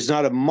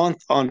a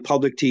month on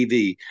public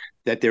TV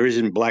that there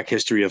isn't Black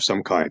history of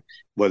some kind,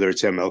 whether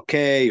it's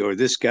MLK or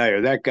this guy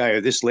or that guy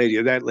or this lady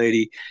or that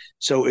lady.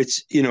 So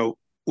it's,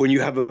 when you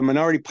have a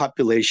minority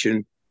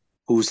population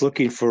who's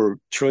looking for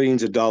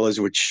trillions of dollars,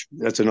 which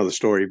that's another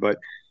story,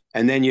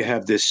 and then you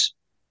have this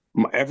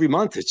every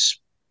month. It's,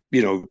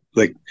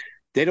 like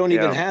they don't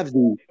even have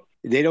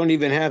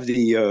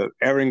the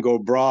Erin Go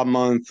Bra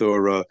month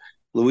or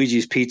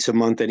Luigi's Pizza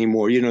month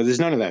anymore. There's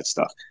none of that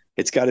stuff.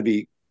 It's got to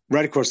be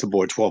right across the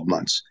board, 12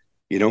 months,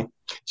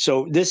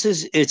 So this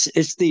is,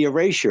 it's the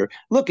erasure.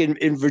 Look,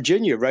 in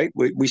Virginia, right?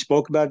 We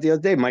spoke about it the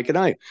other day, Mike and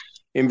I.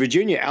 In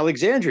Virginia,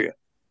 Alexandria,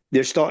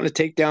 they're starting to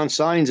take down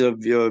signs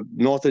of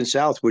North and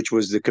South, which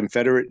was the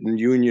Confederate and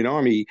Union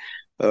Army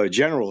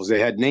generals. They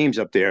had names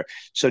up there.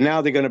 So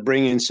now they're going to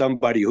bring in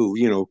somebody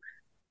who,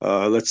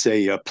 let's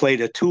say,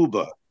 played a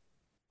tuba,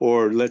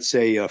 or let's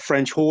say a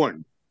French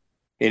horn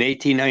in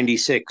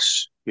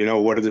 1896.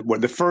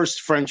 What the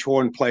first French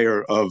horn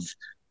player of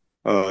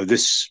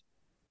this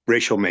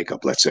racial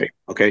makeup, let's say,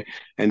 okay?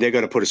 And they're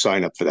going to put a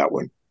sign up for that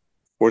one.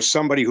 Or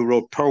somebody who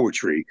wrote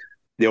poetry.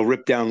 They'll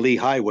rip down Lee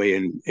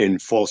Highway in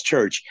Falls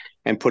Church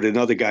and put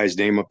another guy's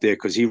name up there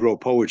because he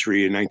wrote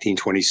poetry in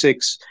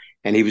 1926,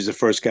 and he was the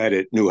first guy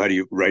that knew how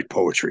to write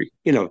poetry.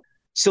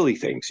 Silly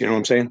things. You know what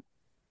I'm saying?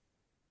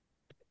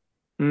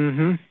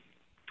 Mm-hmm.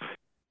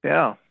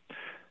 Yeah.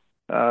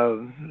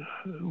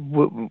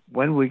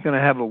 When are we going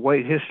to have a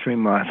White History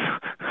Month?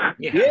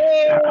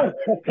 Yeah.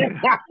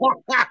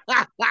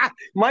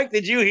 Mike,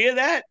 did you hear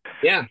that?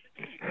 Yeah.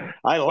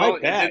 I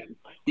like that.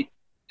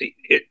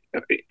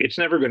 It's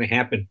never going to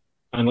happen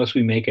unless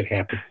we make it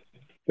happen.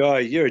 Oh,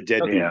 you're a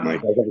deadbeat,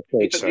 Mike.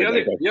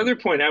 The other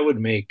point I would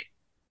make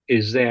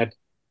is that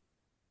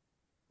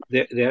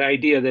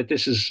idea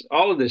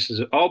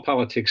that all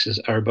politics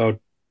are about,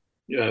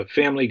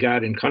 family,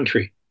 God, and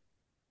country.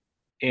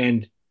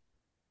 And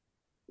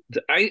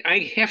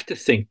I have to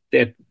think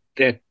that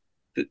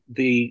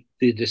the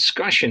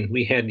discussion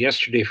we had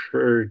yesterday,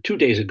 for 2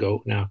 days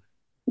ago now,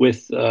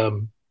 with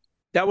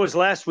that was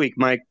last week,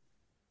 Mike.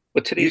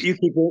 But today's you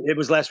keep it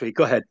was last week.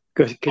 Go ahead.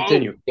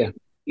 Continue. Oh,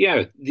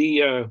 yeah.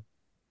 The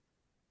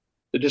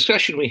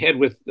discussion we had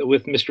with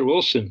Mr.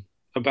 Wilson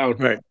about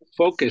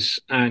focus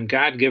on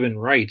God-given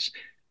rights.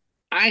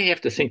 I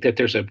have to think that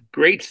there's a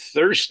great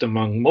thirst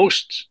among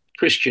most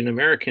Christian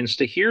Americans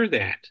to hear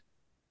that.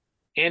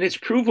 And it's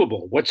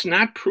provable. What's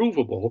not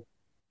provable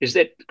is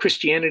that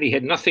Christianity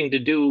had nothing to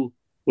do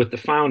with the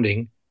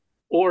founding,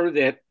 or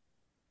that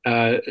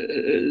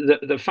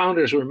the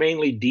founders were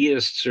mainly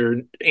deists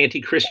or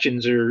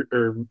anti-Christians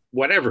or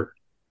whatever.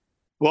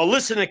 Well,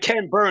 listen to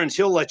Ken Burns.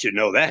 He'll let you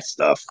know that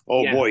stuff.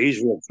 Oh, yeah. Boy, he's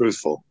real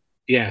truthful.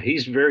 Yeah,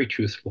 he's very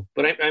truthful.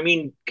 But I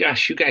mean,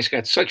 gosh, you guys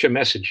got such a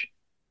message.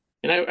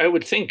 And I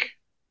would think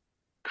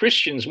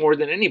Christians, more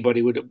than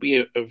anybody, would be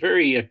a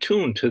very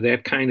attuned to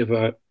that kind of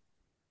a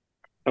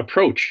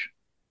approach.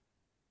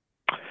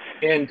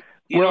 And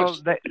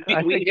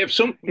we have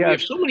so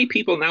many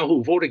people now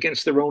who vote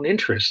against their own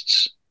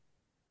interests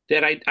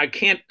that I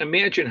can't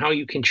imagine how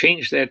you can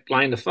change that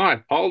line of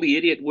thought. All the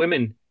idiot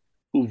women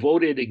who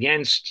voted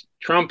against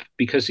Trump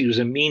because he was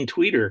a mean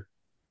tweeter,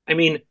 I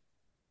mean,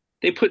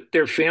 they put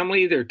their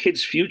family, their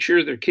kids'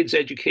 future, their kids'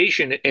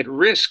 education at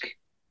risk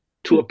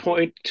to a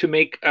point to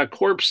make a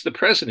corpse the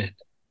president.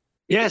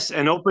 Yes,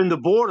 and open the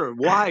border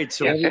wide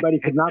so everybody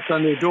could knock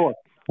on their door.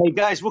 Hey,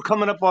 guys, we're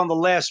coming up on the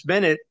last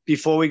minute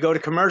before we go to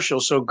commercial.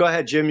 So go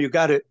ahead, Jim, you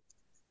got it.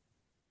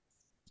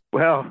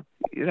 Well,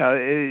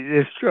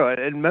 it's true.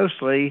 And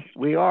mostly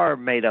we are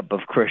made up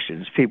of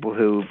Christians, people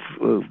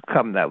who've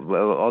come that way.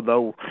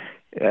 Although,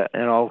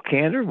 in all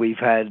candor, we've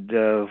had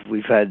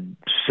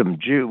some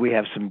we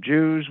have some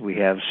Jews, we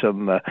have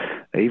some,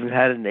 even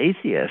had an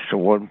atheist, or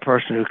one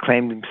person who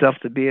claimed himself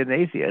to be an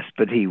atheist,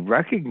 but he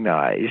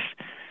recognized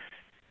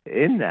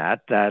in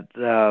that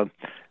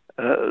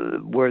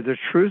where the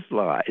truth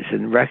lies,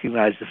 and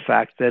recognize the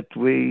fact that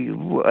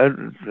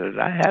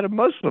I had a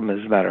Muslim,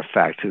 as a matter of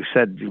fact, who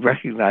said he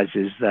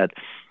recognizes that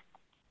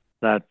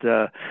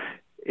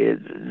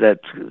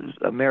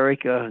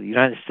America, the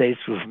United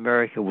States of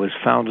America, was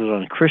founded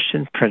on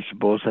Christian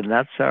principles, and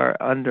that's our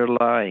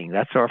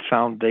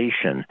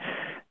foundation.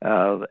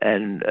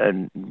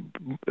 And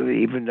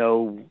even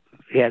though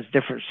he has a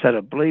different set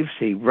of beliefs,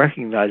 he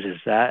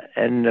recognizes that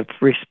and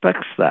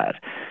respects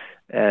that.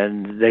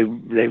 And they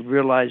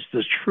realize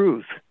the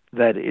truth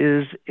that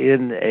is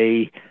in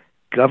a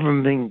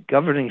governing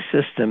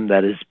system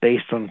that is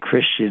based on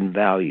Christian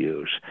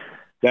values.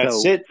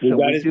 That's it. We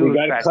got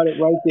to cut it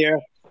right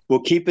there.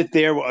 We'll keep it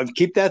there. We'll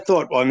keep that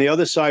thought. On the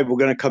other side, we're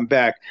going to come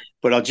back.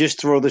 But I'll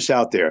just throw this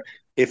out there.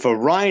 If a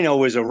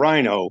rhino is a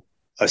rhino,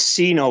 a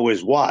Sino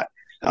is what?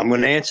 I'm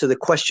going to answer the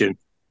question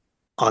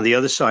on the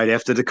other side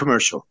after the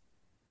commercial.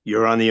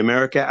 You're on the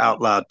America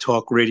Out Loud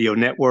Talk Radio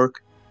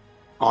Network,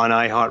 on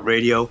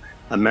iHeartRadio,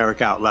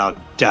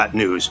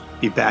 AmericaOutloud.news.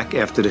 Be back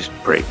after this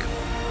break.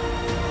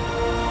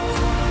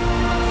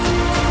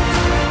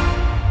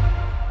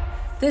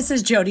 This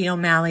is Jody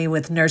O'Malley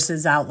with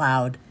Nurses Out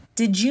Loud.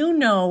 Did you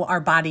know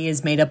our body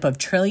is made up of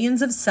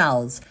trillions of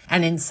cells,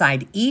 and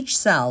inside each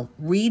cell,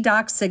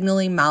 redox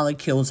signaling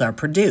molecules are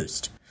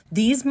produced?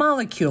 These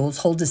molecules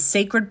hold a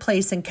sacred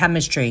place in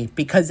chemistry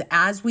because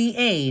as we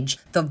age,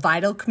 the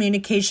vital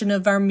communication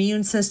of our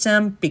immune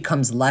system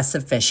becomes less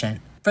efficient.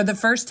 For the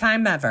first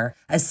time ever,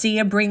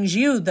 ASEA brings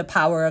you the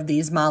power of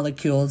these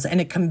molecules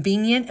in a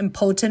convenient and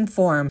potent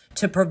form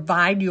to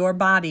provide your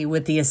body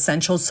with the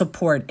essential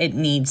support it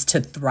needs to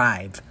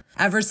thrive.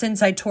 Ever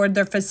since I toured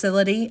their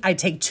facility, I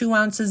take 2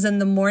 ounces in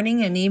the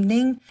morning and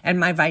evening, and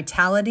my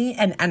vitality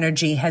and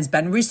energy has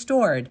been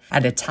restored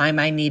at a time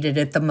I needed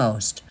it the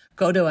most.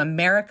 Go to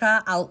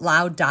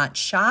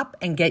AmericaOutloud.shop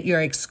and get your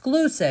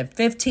exclusive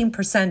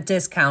 15%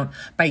 discount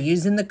by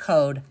using the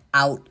code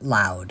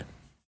OUTLOUD.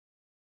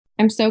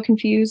 I'm so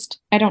confused.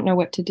 I don't know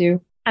what to do.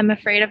 I'm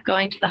afraid of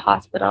going to the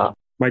hospital.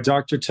 My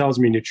doctor tells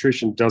me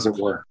nutrition doesn't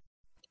work.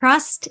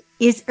 Trust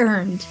is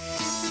earned.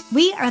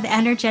 We are the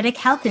Energetic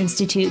Health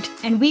Institute,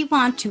 and we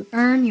want to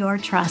earn your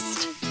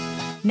trust.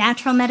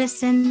 Natural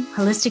medicine,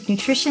 holistic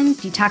nutrition,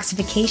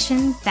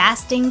 detoxification,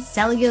 fasting,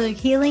 cellular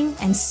healing,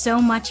 and so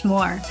much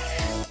more.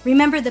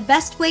 Remember, the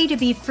best way to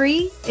be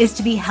free is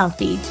to be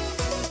healthy.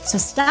 So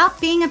stop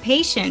being a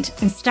patient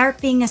and start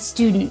being a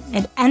student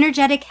at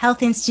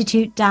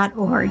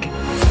energetichealthinstitute.org.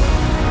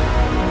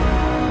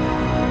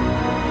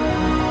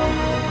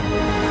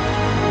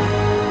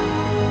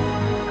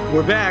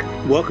 We're back.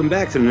 Welcome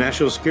back to the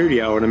National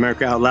Security Hour on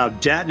America Out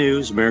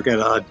Loud.news,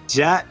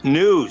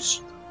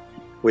 AmericaOutloud.news,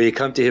 where you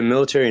come to hear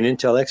military and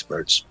intel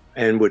experts,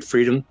 and with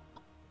freedom,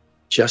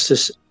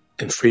 justice,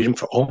 and freedom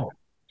for all.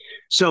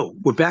 So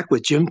we're back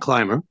with Jim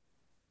Clymer,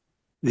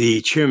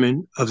 the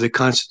chairman of the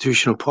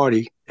Constitutional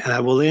Party, and I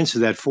will answer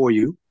that for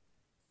you.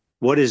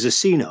 What is a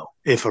Sino?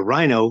 If a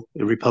rhino,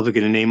 a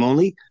Republican in name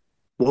only,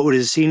 what would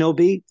a Sino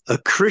be? A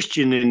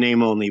Christian in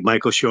name only,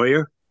 Michael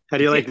Scheuer. How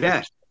do you like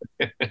that?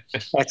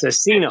 That's a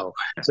Cino.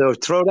 So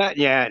throw that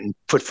in your hat and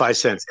put 5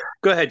 cents.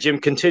 Go ahead, Jim.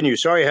 Continue.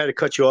 Sorry I had to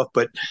cut you off,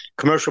 but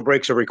commercial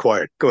breaks are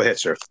required. Go ahead,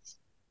 sir.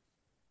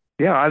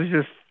 Yeah, I was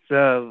just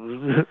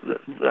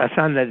I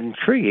found that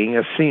intriguing,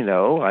 a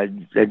Cino. I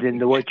didn't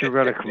know what you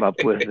were going to come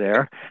up with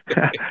there.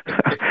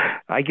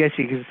 I guess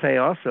you could say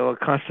also a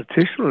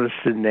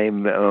constitutionalist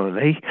name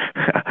only.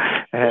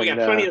 We got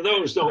plenty of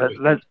those,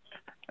 don't we?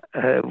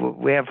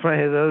 We have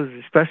plenty of those,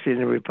 especially in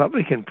the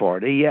Republican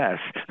Party. Yes.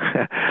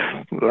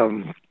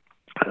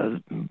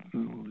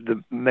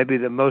 Maybe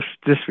the most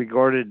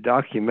disregarded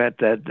document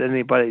that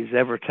anybody's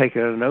ever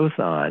taken an oath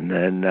on,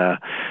 and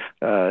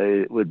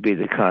it would be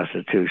the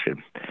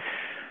Constitution.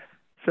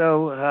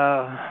 So,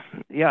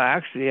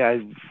 actually,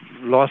 I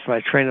lost my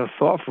train of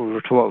thought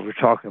for what we were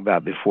talking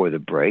about before the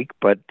break.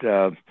 But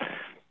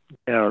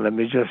let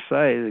me just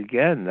say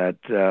again that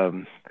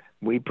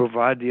we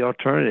provide the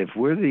alternative.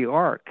 We're the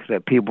ark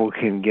that people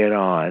can get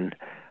on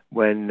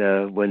when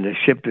the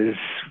ship is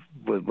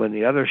when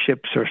the other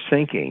ships are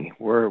sinking.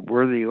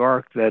 We're the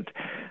ark that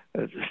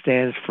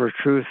stands for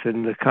truth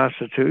in the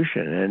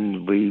Constitution,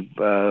 and we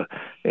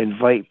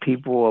invite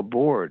people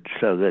aboard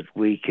so that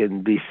we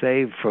can be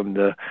saved from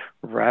the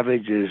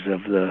ravages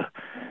of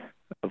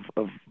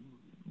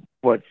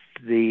what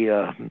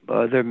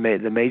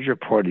the major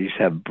parties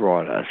have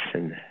brought us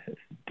in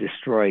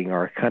destroying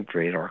our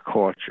country and our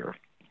culture.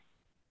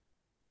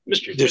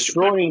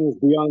 Destroying is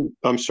beyond.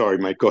 I'm sorry,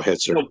 Mike. Go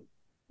ahead, sir.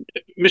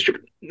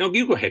 No,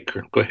 you go ahead,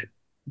 Kurt. Go ahead.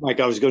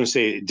 Mike, I was going to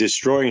say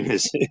destroying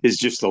is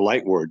just a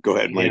light word. Go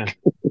ahead, Mike.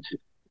 Yeah.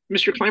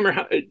 Mr. Clymer,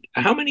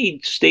 how many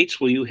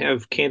states will you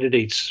have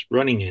candidates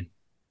running in?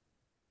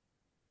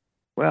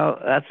 Well,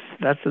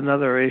 that's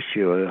another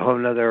issue, a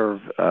whole other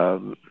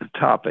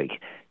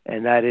topic,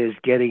 and that is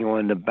getting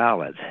on the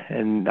ballot.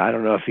 And I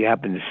don't know if you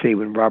happen to see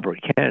when Robert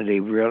Kennedy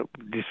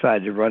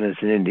decided to run as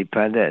an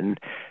independent, and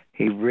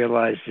he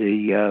realized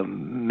the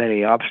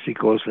many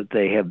obstacles that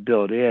they have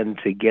built in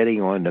to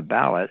getting on the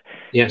ballot.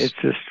 Yes.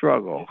 It's a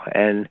struggle.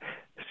 And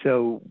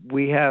so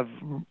we have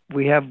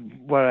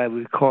what I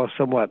would call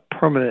somewhat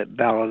permanent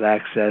ballot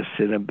access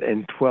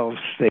in 12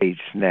 states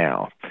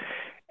now.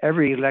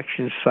 Every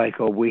election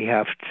cycle, we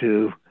have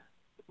to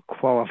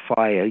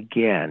qualify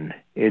again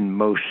in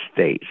most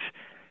states.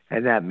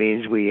 And that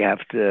means we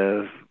have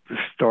to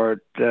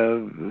start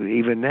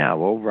even now.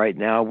 Well, right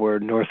now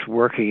we're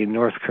working in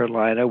North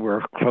Carolina.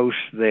 We're close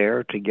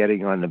there to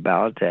getting on the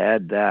ballot to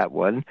add that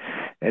one.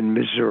 And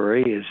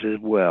Missouri is as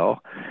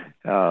well.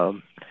 We're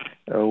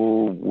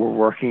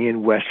working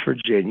in West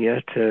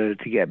Virginia to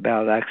get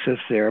ballot access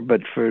there.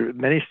 But for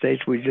many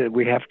states,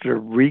 we have to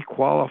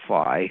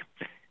requalify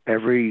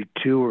every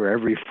 2 or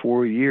every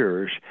 4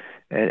 years,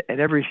 and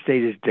every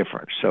state is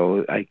different.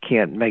 So I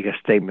can't make a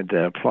statement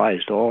that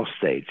applies to all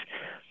states.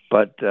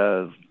 But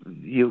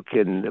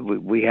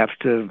we have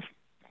to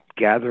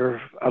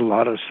gather a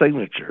lot of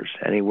signatures,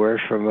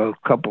 anywhere from a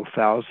couple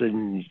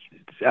thousand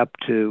up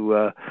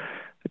to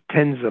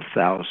tens of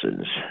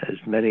thousands, as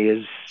many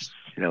as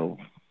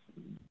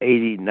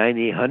 80,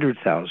 90,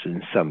 100,000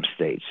 in some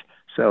states.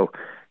 So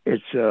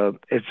it's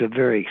a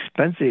very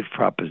expensive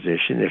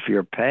proposition if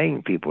you're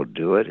paying people to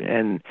do it,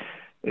 and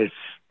it's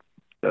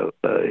an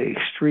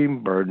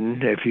extreme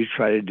burden if you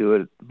try to do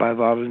it by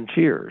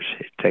volunteers.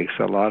 It takes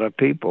a lot of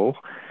people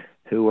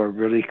who are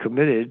really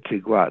committed to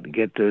go out and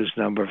get those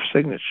number of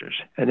signatures.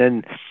 And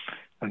then,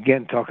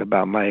 again, talk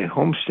about my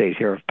home state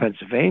here of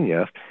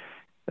Pennsylvania,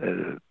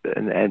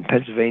 and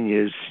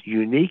Pennsylvania is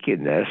unique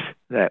in this,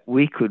 that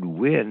we could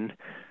win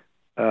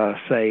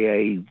say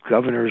a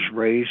governor's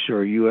race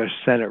or a U.S.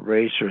 Senate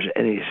race or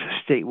any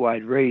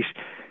statewide race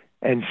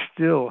and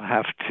still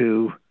have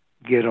to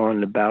get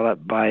on the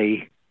ballot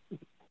by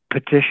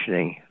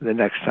petitioning the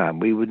next time.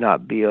 We would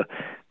not be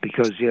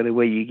because the only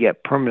way you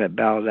get permanent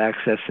ballot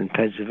access in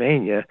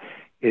Pennsylvania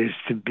is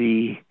to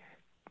be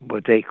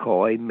what they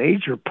call a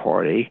major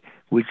party,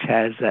 which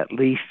has at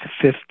least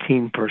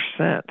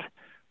 15%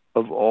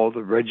 of all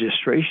the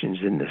registrations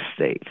in the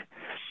state.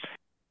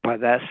 By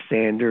that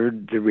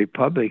standard, the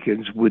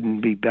Republicans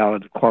wouldn't be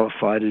ballot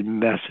qualified in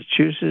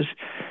Massachusetts,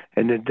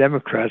 and the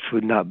Democrats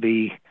would not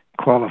be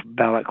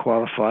ballot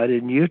qualified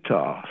in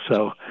Utah.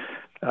 So,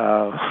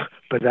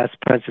 but that's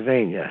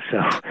Pennsylvania.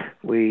 So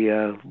we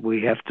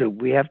have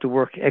to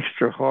work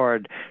extra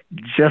hard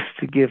just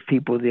to give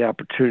people the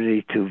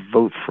opportunity to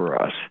vote for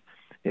us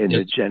in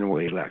the general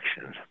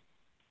elections.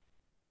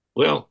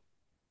 Well,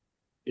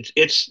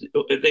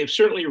 they've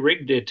certainly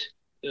rigged it,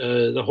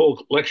 the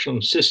whole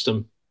election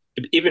system,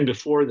 even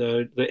before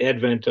the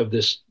advent of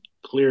this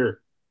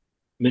clear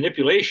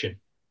manipulation.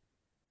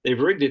 They've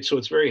rigged it so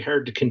it's very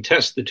hard to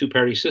contest the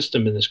two-party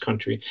system in this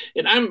country.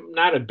 And I'm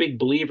not a big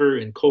believer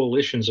in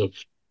coalitions of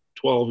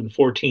 12 and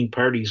 14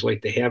 parties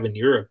like they have in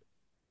Europe,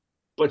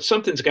 but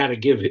something's got to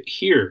give it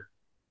here.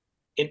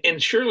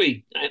 And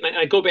surely,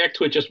 I go back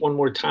to it just one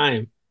more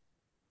time,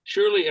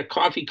 surely a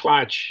coffee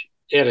clutch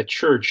at a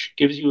church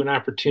gives you an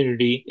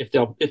opportunity,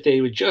 if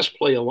they would just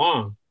play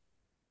along,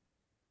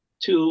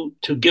 to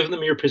give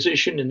them your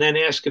position and then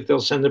ask if they'll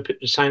sign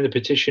the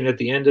petition at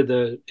the end of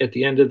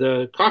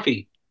the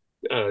coffee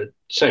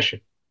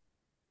session.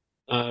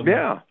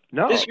 Yeah,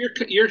 no. This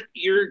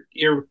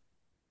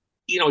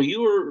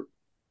your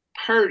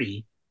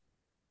party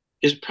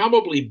is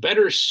probably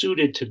better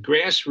suited to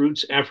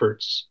grassroots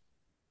efforts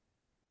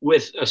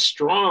with a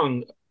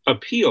strong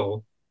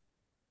appeal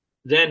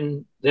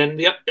than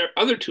the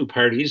other two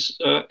parties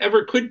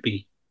ever could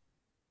be.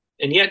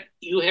 And yet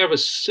you have a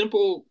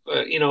simple,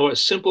 a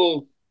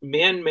simple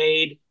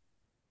man-made,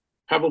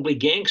 probably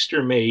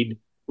gangster-made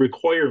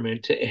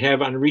requirement to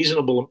have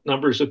unreasonable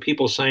numbers of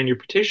people sign your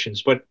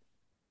petitions. But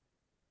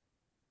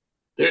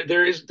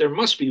there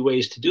must be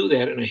ways to do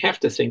that, and I have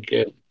to think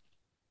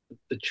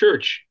the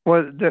church.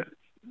 Well,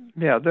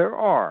 there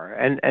are,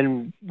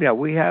 and yeah,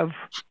 we have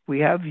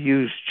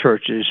used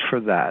churches for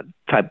that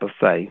type of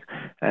thing,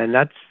 and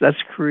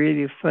that's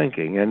creative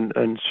thinking,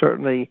 and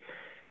certainly,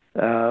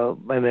 I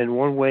mean,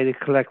 one way to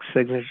collect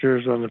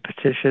signatures on the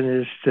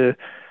petition is to,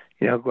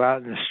 go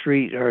out in the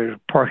street or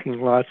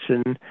parking lots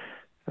and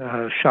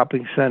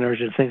shopping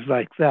centers and things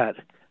like that,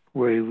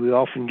 where we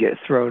often get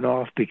thrown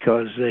off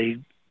because they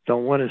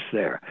don't want us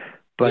there.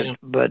 But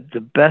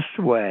the best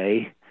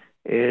way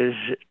is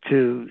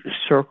to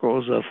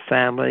circles of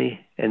family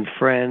and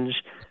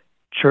friends,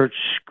 church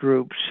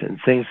groups, and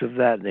things of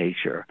that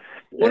nature.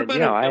 What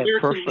about I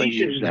personally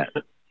use that.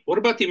 What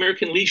about the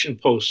American Legion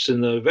posts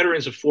and the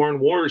Veterans of Foreign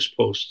Wars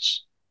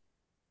posts?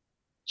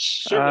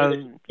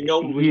 Certainly,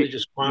 no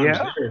religious qualms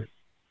there.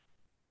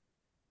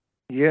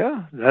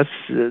 Yeah, that's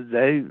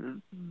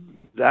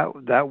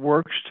that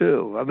works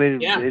too. I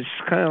mean, it's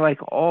kind of like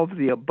all of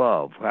the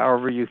above.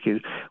 Wherever you can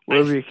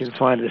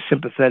find a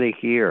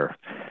sympathetic ear.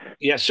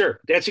 Yes, sir.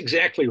 That's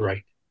exactly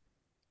right.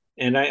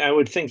 And I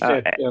would think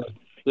that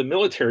the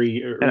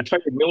military,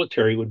 retired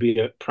military, would be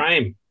a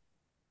prime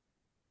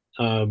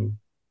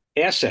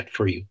asset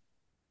for you.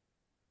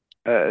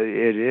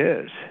 It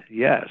is,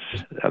 yes.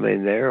 I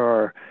mean, they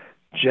are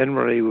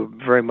generally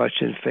very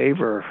much in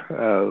favor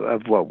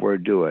of what we're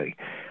doing.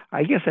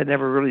 I guess I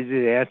never really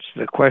did answer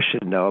the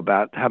question, though,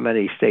 about how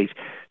many states.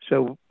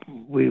 So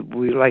we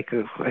like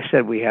I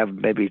said, we have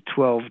maybe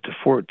 12 to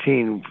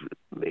 14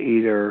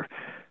 either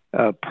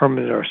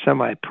permanent or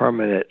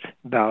semi-permanent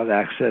ballot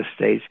access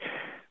states.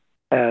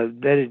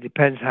 Then it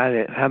depends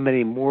how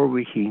many more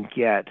we can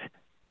get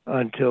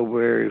until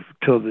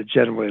the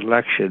general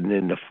election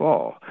in the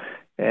fall.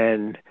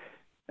 And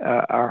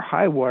our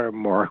high water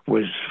mark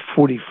was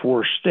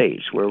 44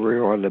 states, where we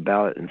were on the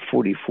ballot in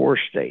 44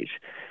 states.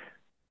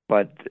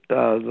 But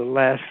the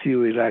last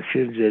few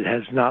elections, it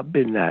has not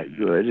been that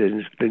good, and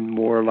it's been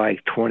more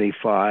like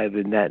 25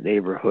 in that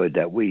neighborhood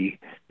that we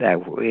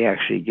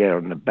actually get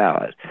on the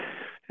ballot.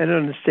 And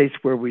in the states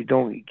where we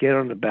don't get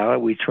on the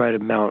ballot, we try to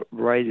mount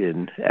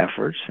write-in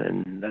efforts,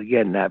 and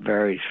again, that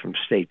varies from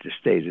state to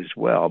state as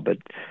well. But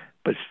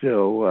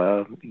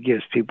still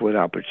gives people an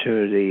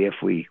opportunity.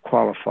 If we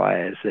qualify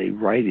as a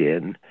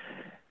write-in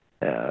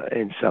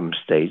in some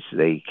states,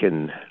 they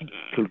can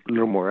do a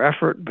little more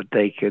effort, but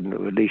they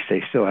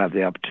still have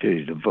the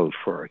opportunity to vote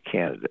for a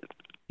candidate.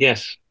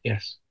 Yes.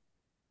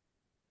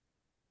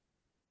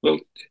 Well,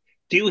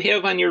 do you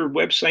have on your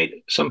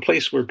website some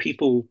place where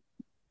people,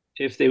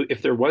 if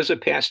there was a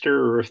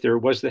pastor or if there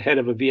was the head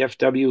of a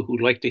VFW who'd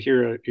like to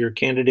hear your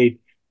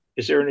candidate,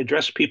 is there an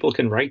address people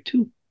can write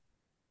to?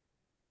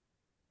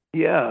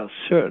 Yeah,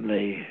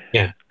 certainly.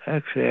 Yeah.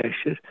 Actually, I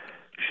should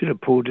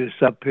have pulled this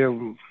up here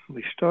when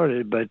we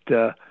started, but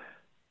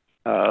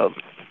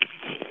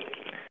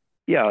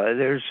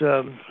there's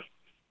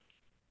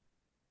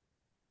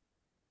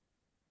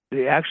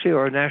actually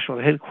our national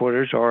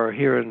headquarters are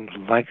here in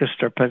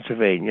Lancaster,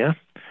 Pennsylvania,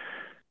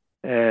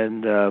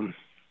 and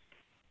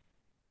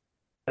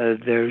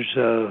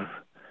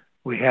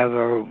we have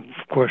our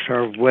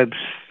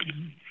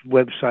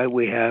website.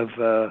 We have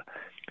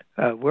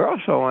we're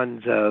also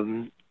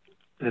on.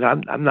 And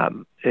I'm not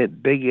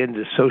big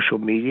into social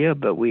media,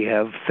 but we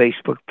have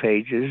Facebook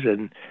pages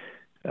and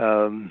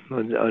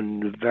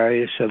on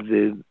various of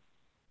the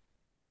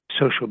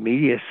social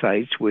media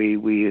sites.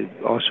 We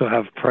also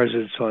have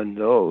presence on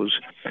those.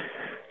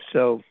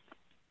 So,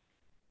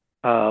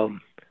 but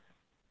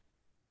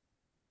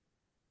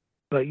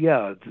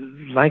yeah,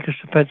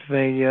 Lancaster,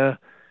 Pennsylvania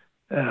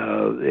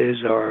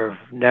is our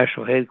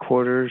national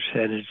headquarters,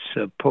 and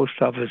it's Post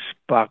Office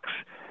Box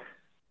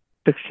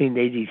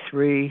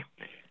 1683.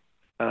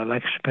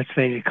 Lancaster,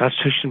 Pennsylvania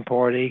Constitution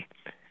Party,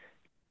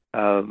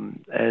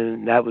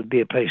 and that would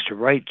be a place to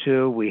write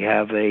to. We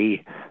have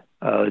a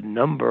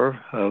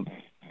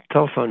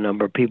telephone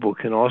number. People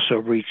can also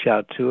reach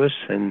out to us,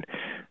 and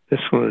this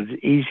one is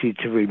easy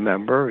to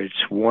remember. It's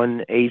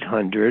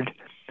 1-800-2,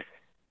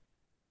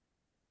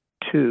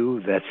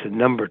 that's the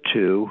number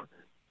 2,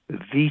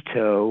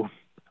 veto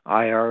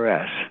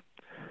IRS.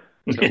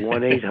 So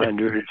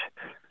 1-800,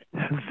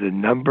 the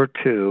number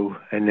 2,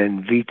 and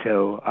then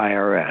veto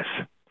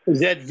IRS. Is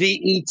that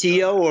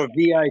VETO or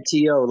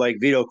VITO,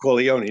 like Vito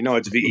Corleone? No,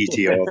 it's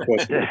VETO, of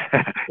course.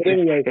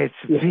 Anyway.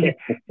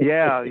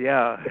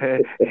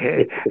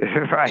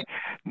 Right.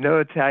 No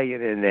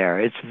Italian in there.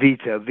 It's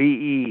Vito,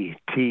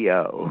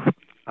 VETO.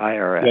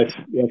 IRS.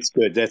 That's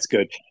good. That's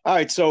good. All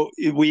right, so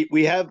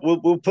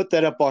we'll put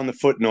that up on the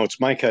footnotes.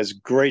 Mike has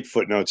great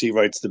footnotes. He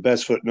writes the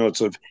best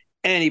footnotes of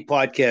any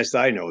podcast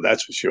I know,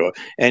 that's for sure,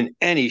 and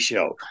any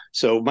show.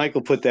 So Mike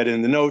will put that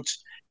in the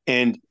notes.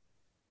 And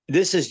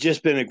this has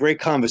just been a great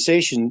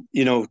conversation,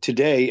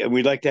 today, and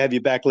we'd like to have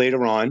you back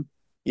later on,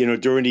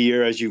 during the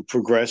year as you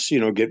progress,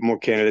 get more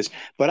candidates.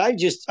 But I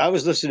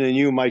was listening to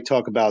you, Mike,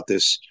 talk about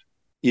this,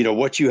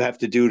 what you have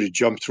to do to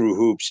jump through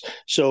hoops.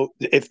 So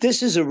if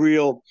this is a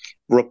real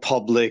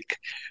republic,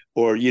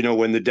 or,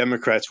 when the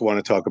Democrats want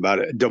to talk about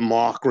it,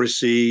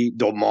 democracy,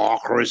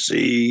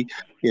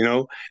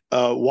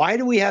 why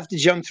do we have to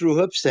jump through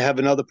hoops to have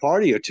another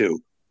party or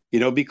two?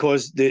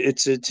 Because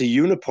it's a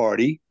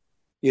uniparty,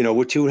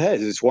 with two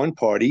heads. It's one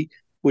party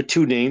with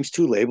two names,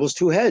 two labels,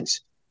 two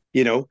heads.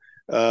 You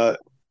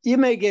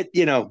may get,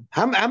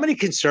 how many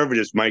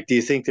conservatives, Mike, do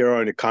you think there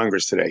are in the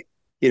Congress today?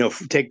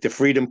 Take the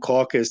Freedom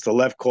Caucus, the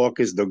Left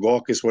Caucus, the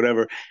Caucus,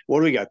 whatever. What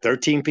do we got?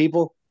 13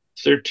 people?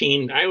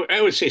 13.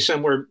 I would say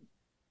somewhere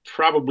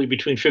probably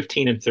between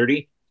 15 and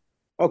 30.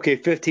 Okay,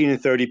 15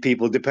 and 30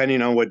 people,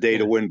 depending on what day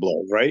the wind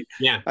blows, right?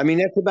 Yeah. I mean,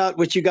 that's about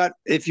what you got,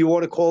 if you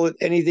want to call it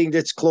anything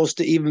that's close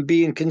to even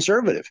being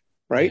conservative,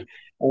 right?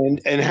 Yeah.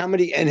 And how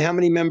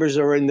many members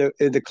are in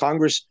the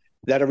Congress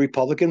that are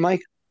Republican,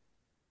 Mike?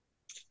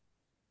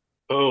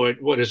 Oh,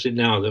 what is it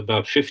now?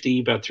 About 50,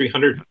 about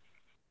 300.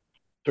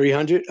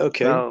 300?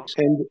 Okay.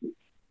 And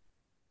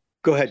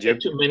go ahead, Jim.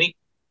 Too many?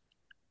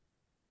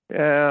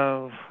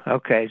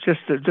 Okay, just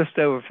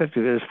over 50.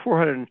 There's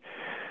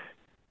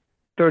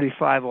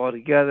 435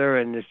 altogether,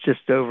 and it's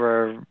just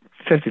over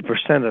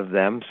 50% of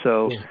them.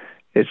 So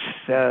it's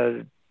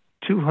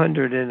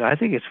 200, and I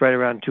think it's right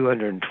around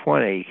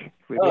 220.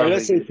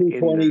 Let's say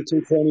 220,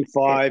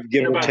 225,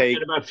 give or take.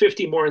 And about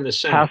 50 more in the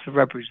Senate. House of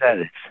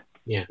Representatives.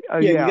 Yeah.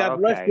 You got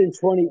less than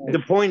 20. The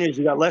point is,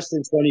 you got less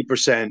than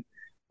 20%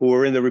 who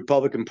are in the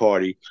Republican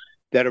Party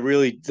that are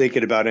really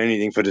thinking about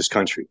anything for this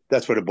country.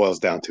 That's what it boils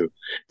down to.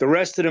 The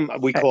rest of them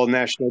we call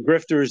national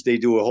grifters. They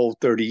do a whole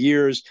 30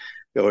 years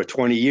or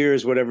 20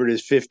 years, whatever it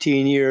is,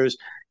 15 years.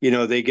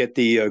 They get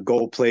the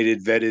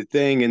gold-plated vetted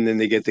thing, and then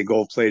they get the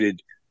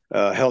gold-plated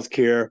health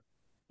care,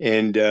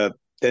 and then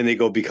they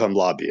go become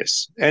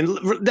lobbyists. And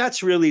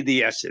that's really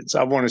the essence.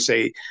 I want to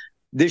say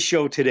this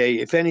show today,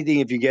 if anything,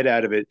 if you get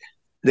out of it,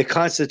 the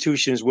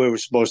Constitution is where we're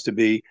supposed to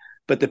be,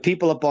 but the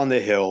people up on the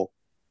Hill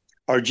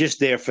are just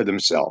there for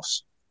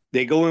themselves.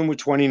 They go in with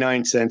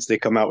 29 cents, they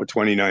come out with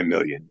 29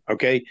 million.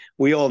 Okay?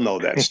 We all know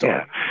that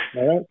story.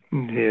 Yeah. All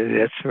right? Yeah,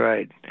 that's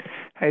right.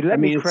 Hey, let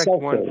me correct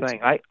one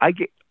thing. I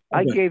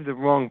gave the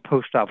wrong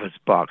post office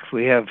box.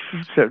 We have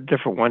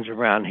different ones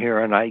around here,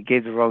 and I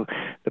gave the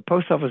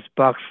post office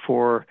box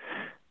for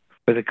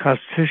the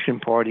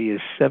Constitution Party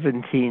is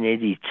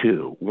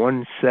 1782,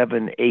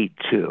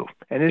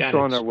 and it's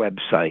on our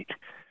website.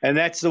 And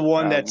that's the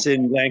one that's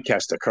in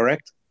Lancaster,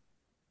 correct?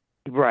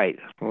 Right.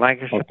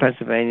 Lancaster,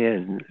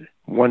 Pennsylvania,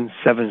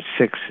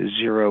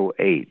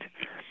 17608.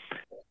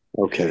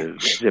 Okay.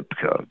 Zip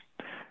code.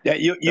 Yeah,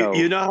 you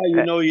know how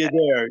you know you're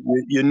there.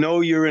 You know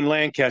you're in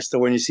Lancaster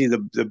when you see the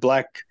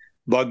black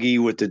buggy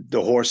with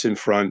the horse in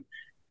front,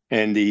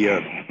 and the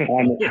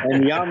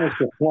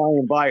Amish are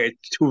flying by at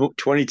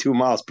 22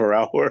 miles per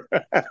hour.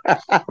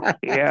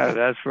 Yeah,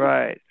 that's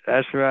right.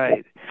 That's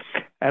right.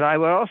 And I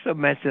would also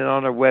mention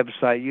on our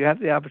website, you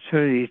have the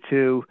opportunity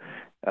to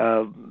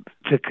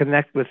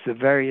connect with the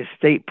various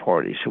state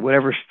parties. So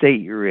whatever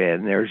state you're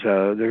in, there's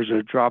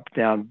a drop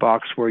down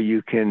box where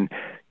you can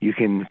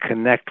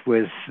connect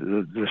with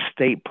the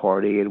state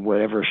party in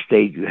whatever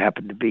state you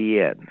happen to be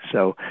in.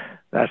 So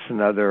that's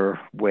another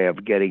way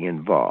of getting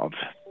involved.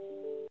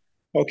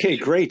 Okay,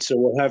 great. So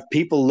we'll have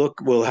people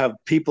look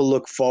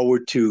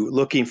forward to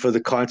looking for the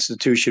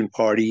Constitution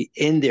Party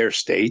in their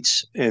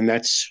states, and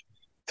that's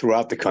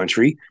throughout the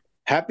country.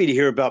 Happy to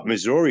hear about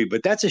Missouri,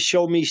 but that's a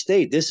show me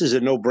state. This is a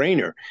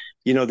no-brainer.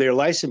 Their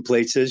license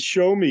plate says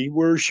 "Show me."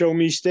 We're show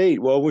me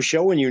state. Well, we're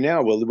showing you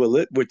now.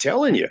 We're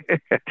telling you.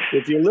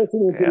 If you're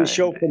listening to the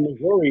show from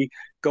Missouri,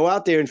 go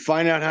out there and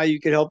find out how you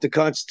can help the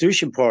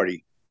Constitution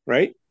Party.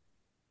 Right?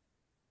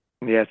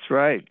 Yeah, that's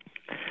right.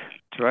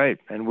 That's right.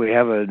 And we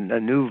have a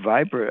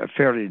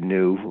fairly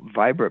new,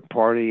 vibrant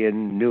party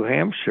in New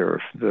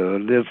Hampshire, the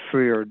Live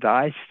Free or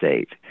Die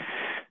state.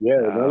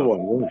 Yeah, another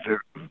one.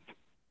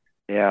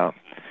 Yeah.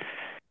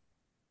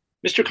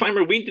 Mr.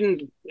 Clymer,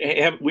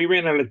 we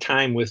ran out of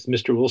time with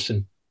Mr.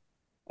 Wilson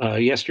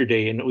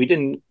yesterday, and we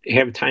didn't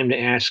have time to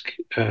ask,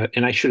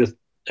 and I should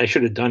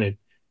have done it.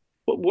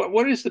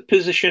 What is the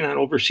position on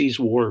overseas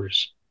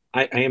wars?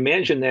 I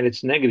imagine that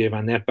it's negative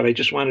on that, but I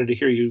just wanted to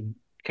hear you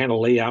kind of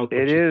lay out.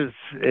 It is.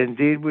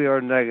 Indeed, we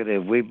are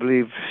negative. We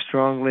believe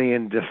strongly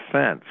in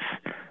defense,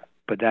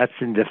 but that's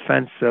in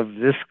defense of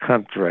this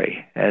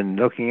country and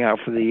looking out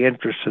for the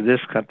interests of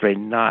this country,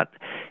 not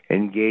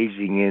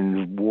engaging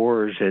in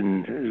wars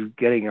and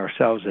getting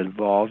ourselves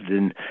involved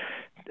in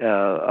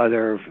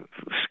other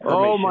skirmishes.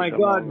 Oh my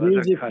God!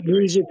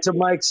 Music to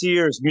Mike's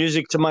ears.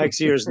 Music to Mike's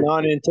ears.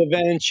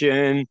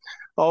 Non-intervention.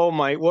 Oh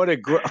my! What a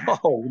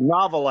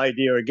novel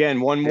idea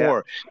again. One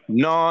more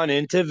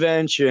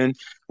non-intervention.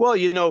 Well,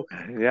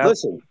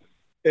 listen.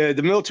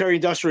 The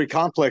military-industrial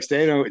complex,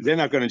 they're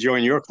not going to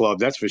join your club,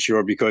 that's for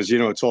sure, because,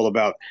 it's all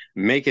about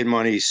making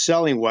money,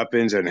 selling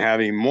weapons, and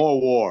having more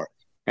war.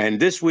 And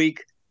this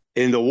week,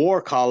 in the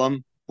war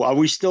column, are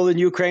we still in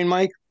Ukraine,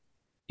 Mike?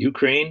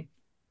 Ukraine.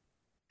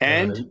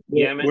 And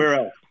Yemen. Where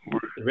else?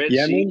 Red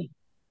Yemen, Sea.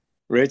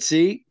 Red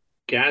Sea.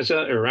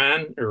 Gaza,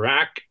 Iran,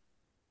 Iraq.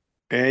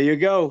 There you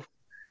go.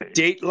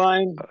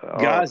 Dateline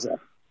Gaza.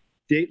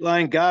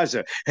 Dateline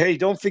Gaza. Hey,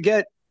 don't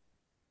forget,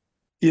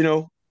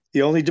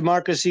 the only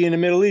democracy in the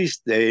Middle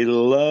East, they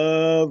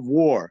love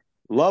war.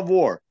 Love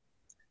war.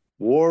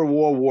 War,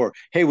 war, war.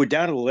 Hey, we're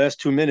down to the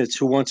last 2 minutes.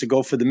 Who wants to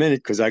go for the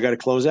minute? Because I got to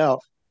close out.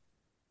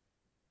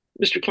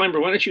 Mr. Clymer,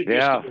 why don't you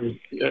just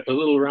give a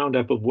little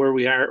roundup of where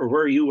we are or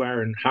where you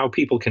are and how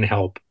people can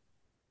help?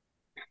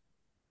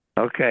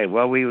 Okay.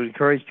 Well, we would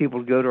encourage people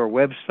to go to our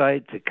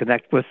website to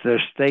connect with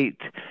their state.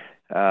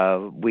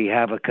 We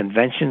have a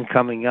convention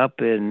coming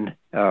up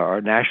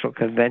our national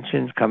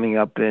convention coming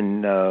up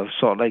in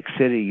Salt Lake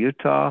City,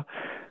 Utah,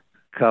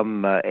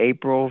 come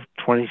April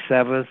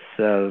 27th.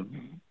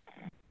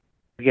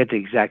 Forget the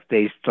exact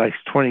dates, like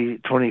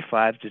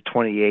 25 to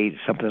 28,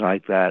 something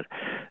like that.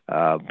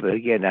 But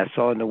again, that's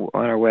all on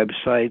our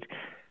website.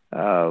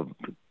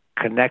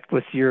 Connect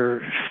with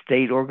your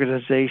state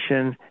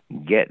organization,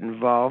 get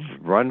involved,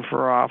 run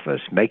for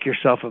office, make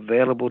yourself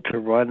available to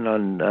run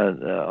on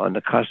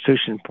the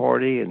Constitution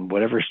Party in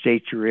whatever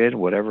state you're in,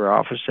 whatever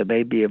office that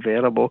may be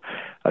available.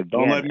 Again,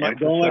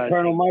 don't let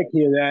Colonel Mike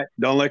hear that.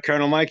 Don't let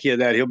Colonel Mike hear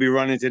that. He'll be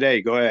running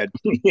today. Go ahead.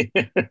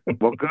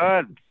 Well,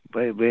 good.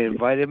 We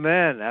invite him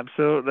in.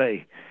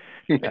 Absolutely.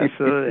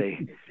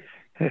 Absolutely.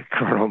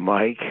 Colonel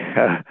Mike.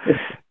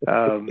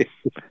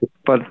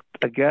 But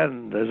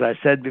again, as I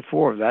said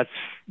before,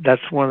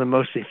 that's one of the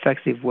most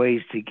effective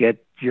ways to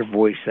get your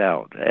voice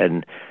out.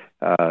 And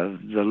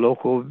the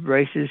local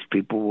races,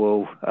 people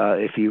will,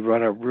 if you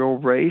run a real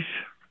race,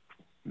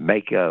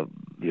 throw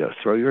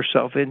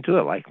yourself into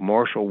it, like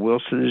Marshall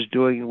Wilson is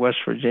doing in West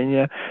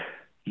Virginia.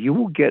 You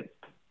will get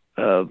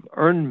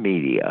earned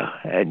media,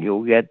 and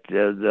you'll get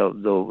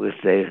if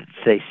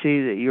they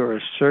see that you're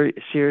a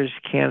serious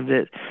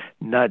candidate,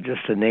 not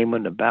just a name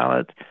on the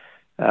ballot.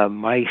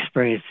 My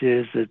experience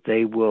is that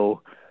they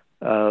will.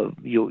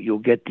 You'll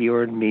get the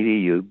earned media.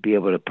 You'll be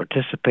able to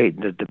participate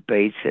in the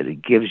debates, and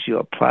it gives you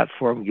a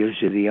platform,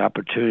 gives you the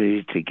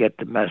opportunity to get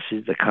the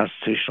message, the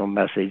constitutional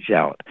message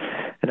out.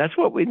 And that's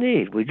what we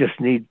need. We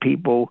just need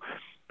people,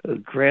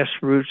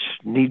 grassroots,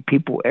 need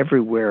people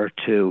everywhere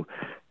to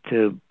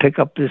pick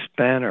up this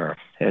banner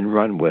and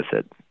run with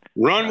it.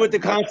 Run with the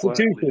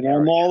Constitution.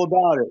 I'm all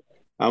about it.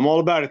 I'm all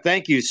about it.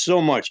 Thank you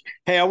so much.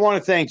 Hey, I want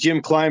to thank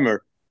Jim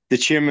Clymer, the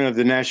chairman of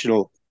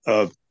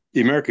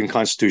the American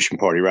Constitution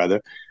Party,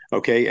 rather.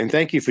 Okay, and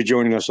thank you for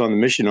joining us on the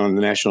mission on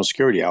the National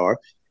Security Hour.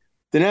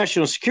 The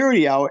National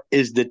Security Hour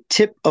is the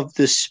tip of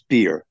the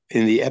spear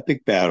in the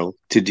epic battle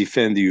to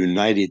defend the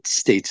United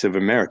States of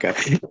America.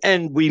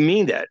 And we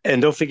mean that.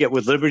 And don't forget,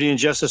 with liberty and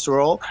justice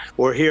for all,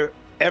 we're here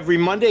every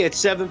Monday at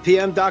 7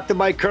 p.m. Dr.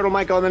 Mike, Colonel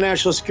Mike on the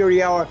National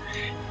Security Hour.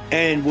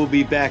 And we'll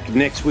be back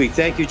next week.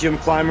 Thank you, Jim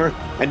Clymer.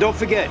 And don't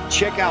forget,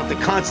 check out the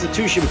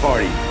Constitution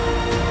Party.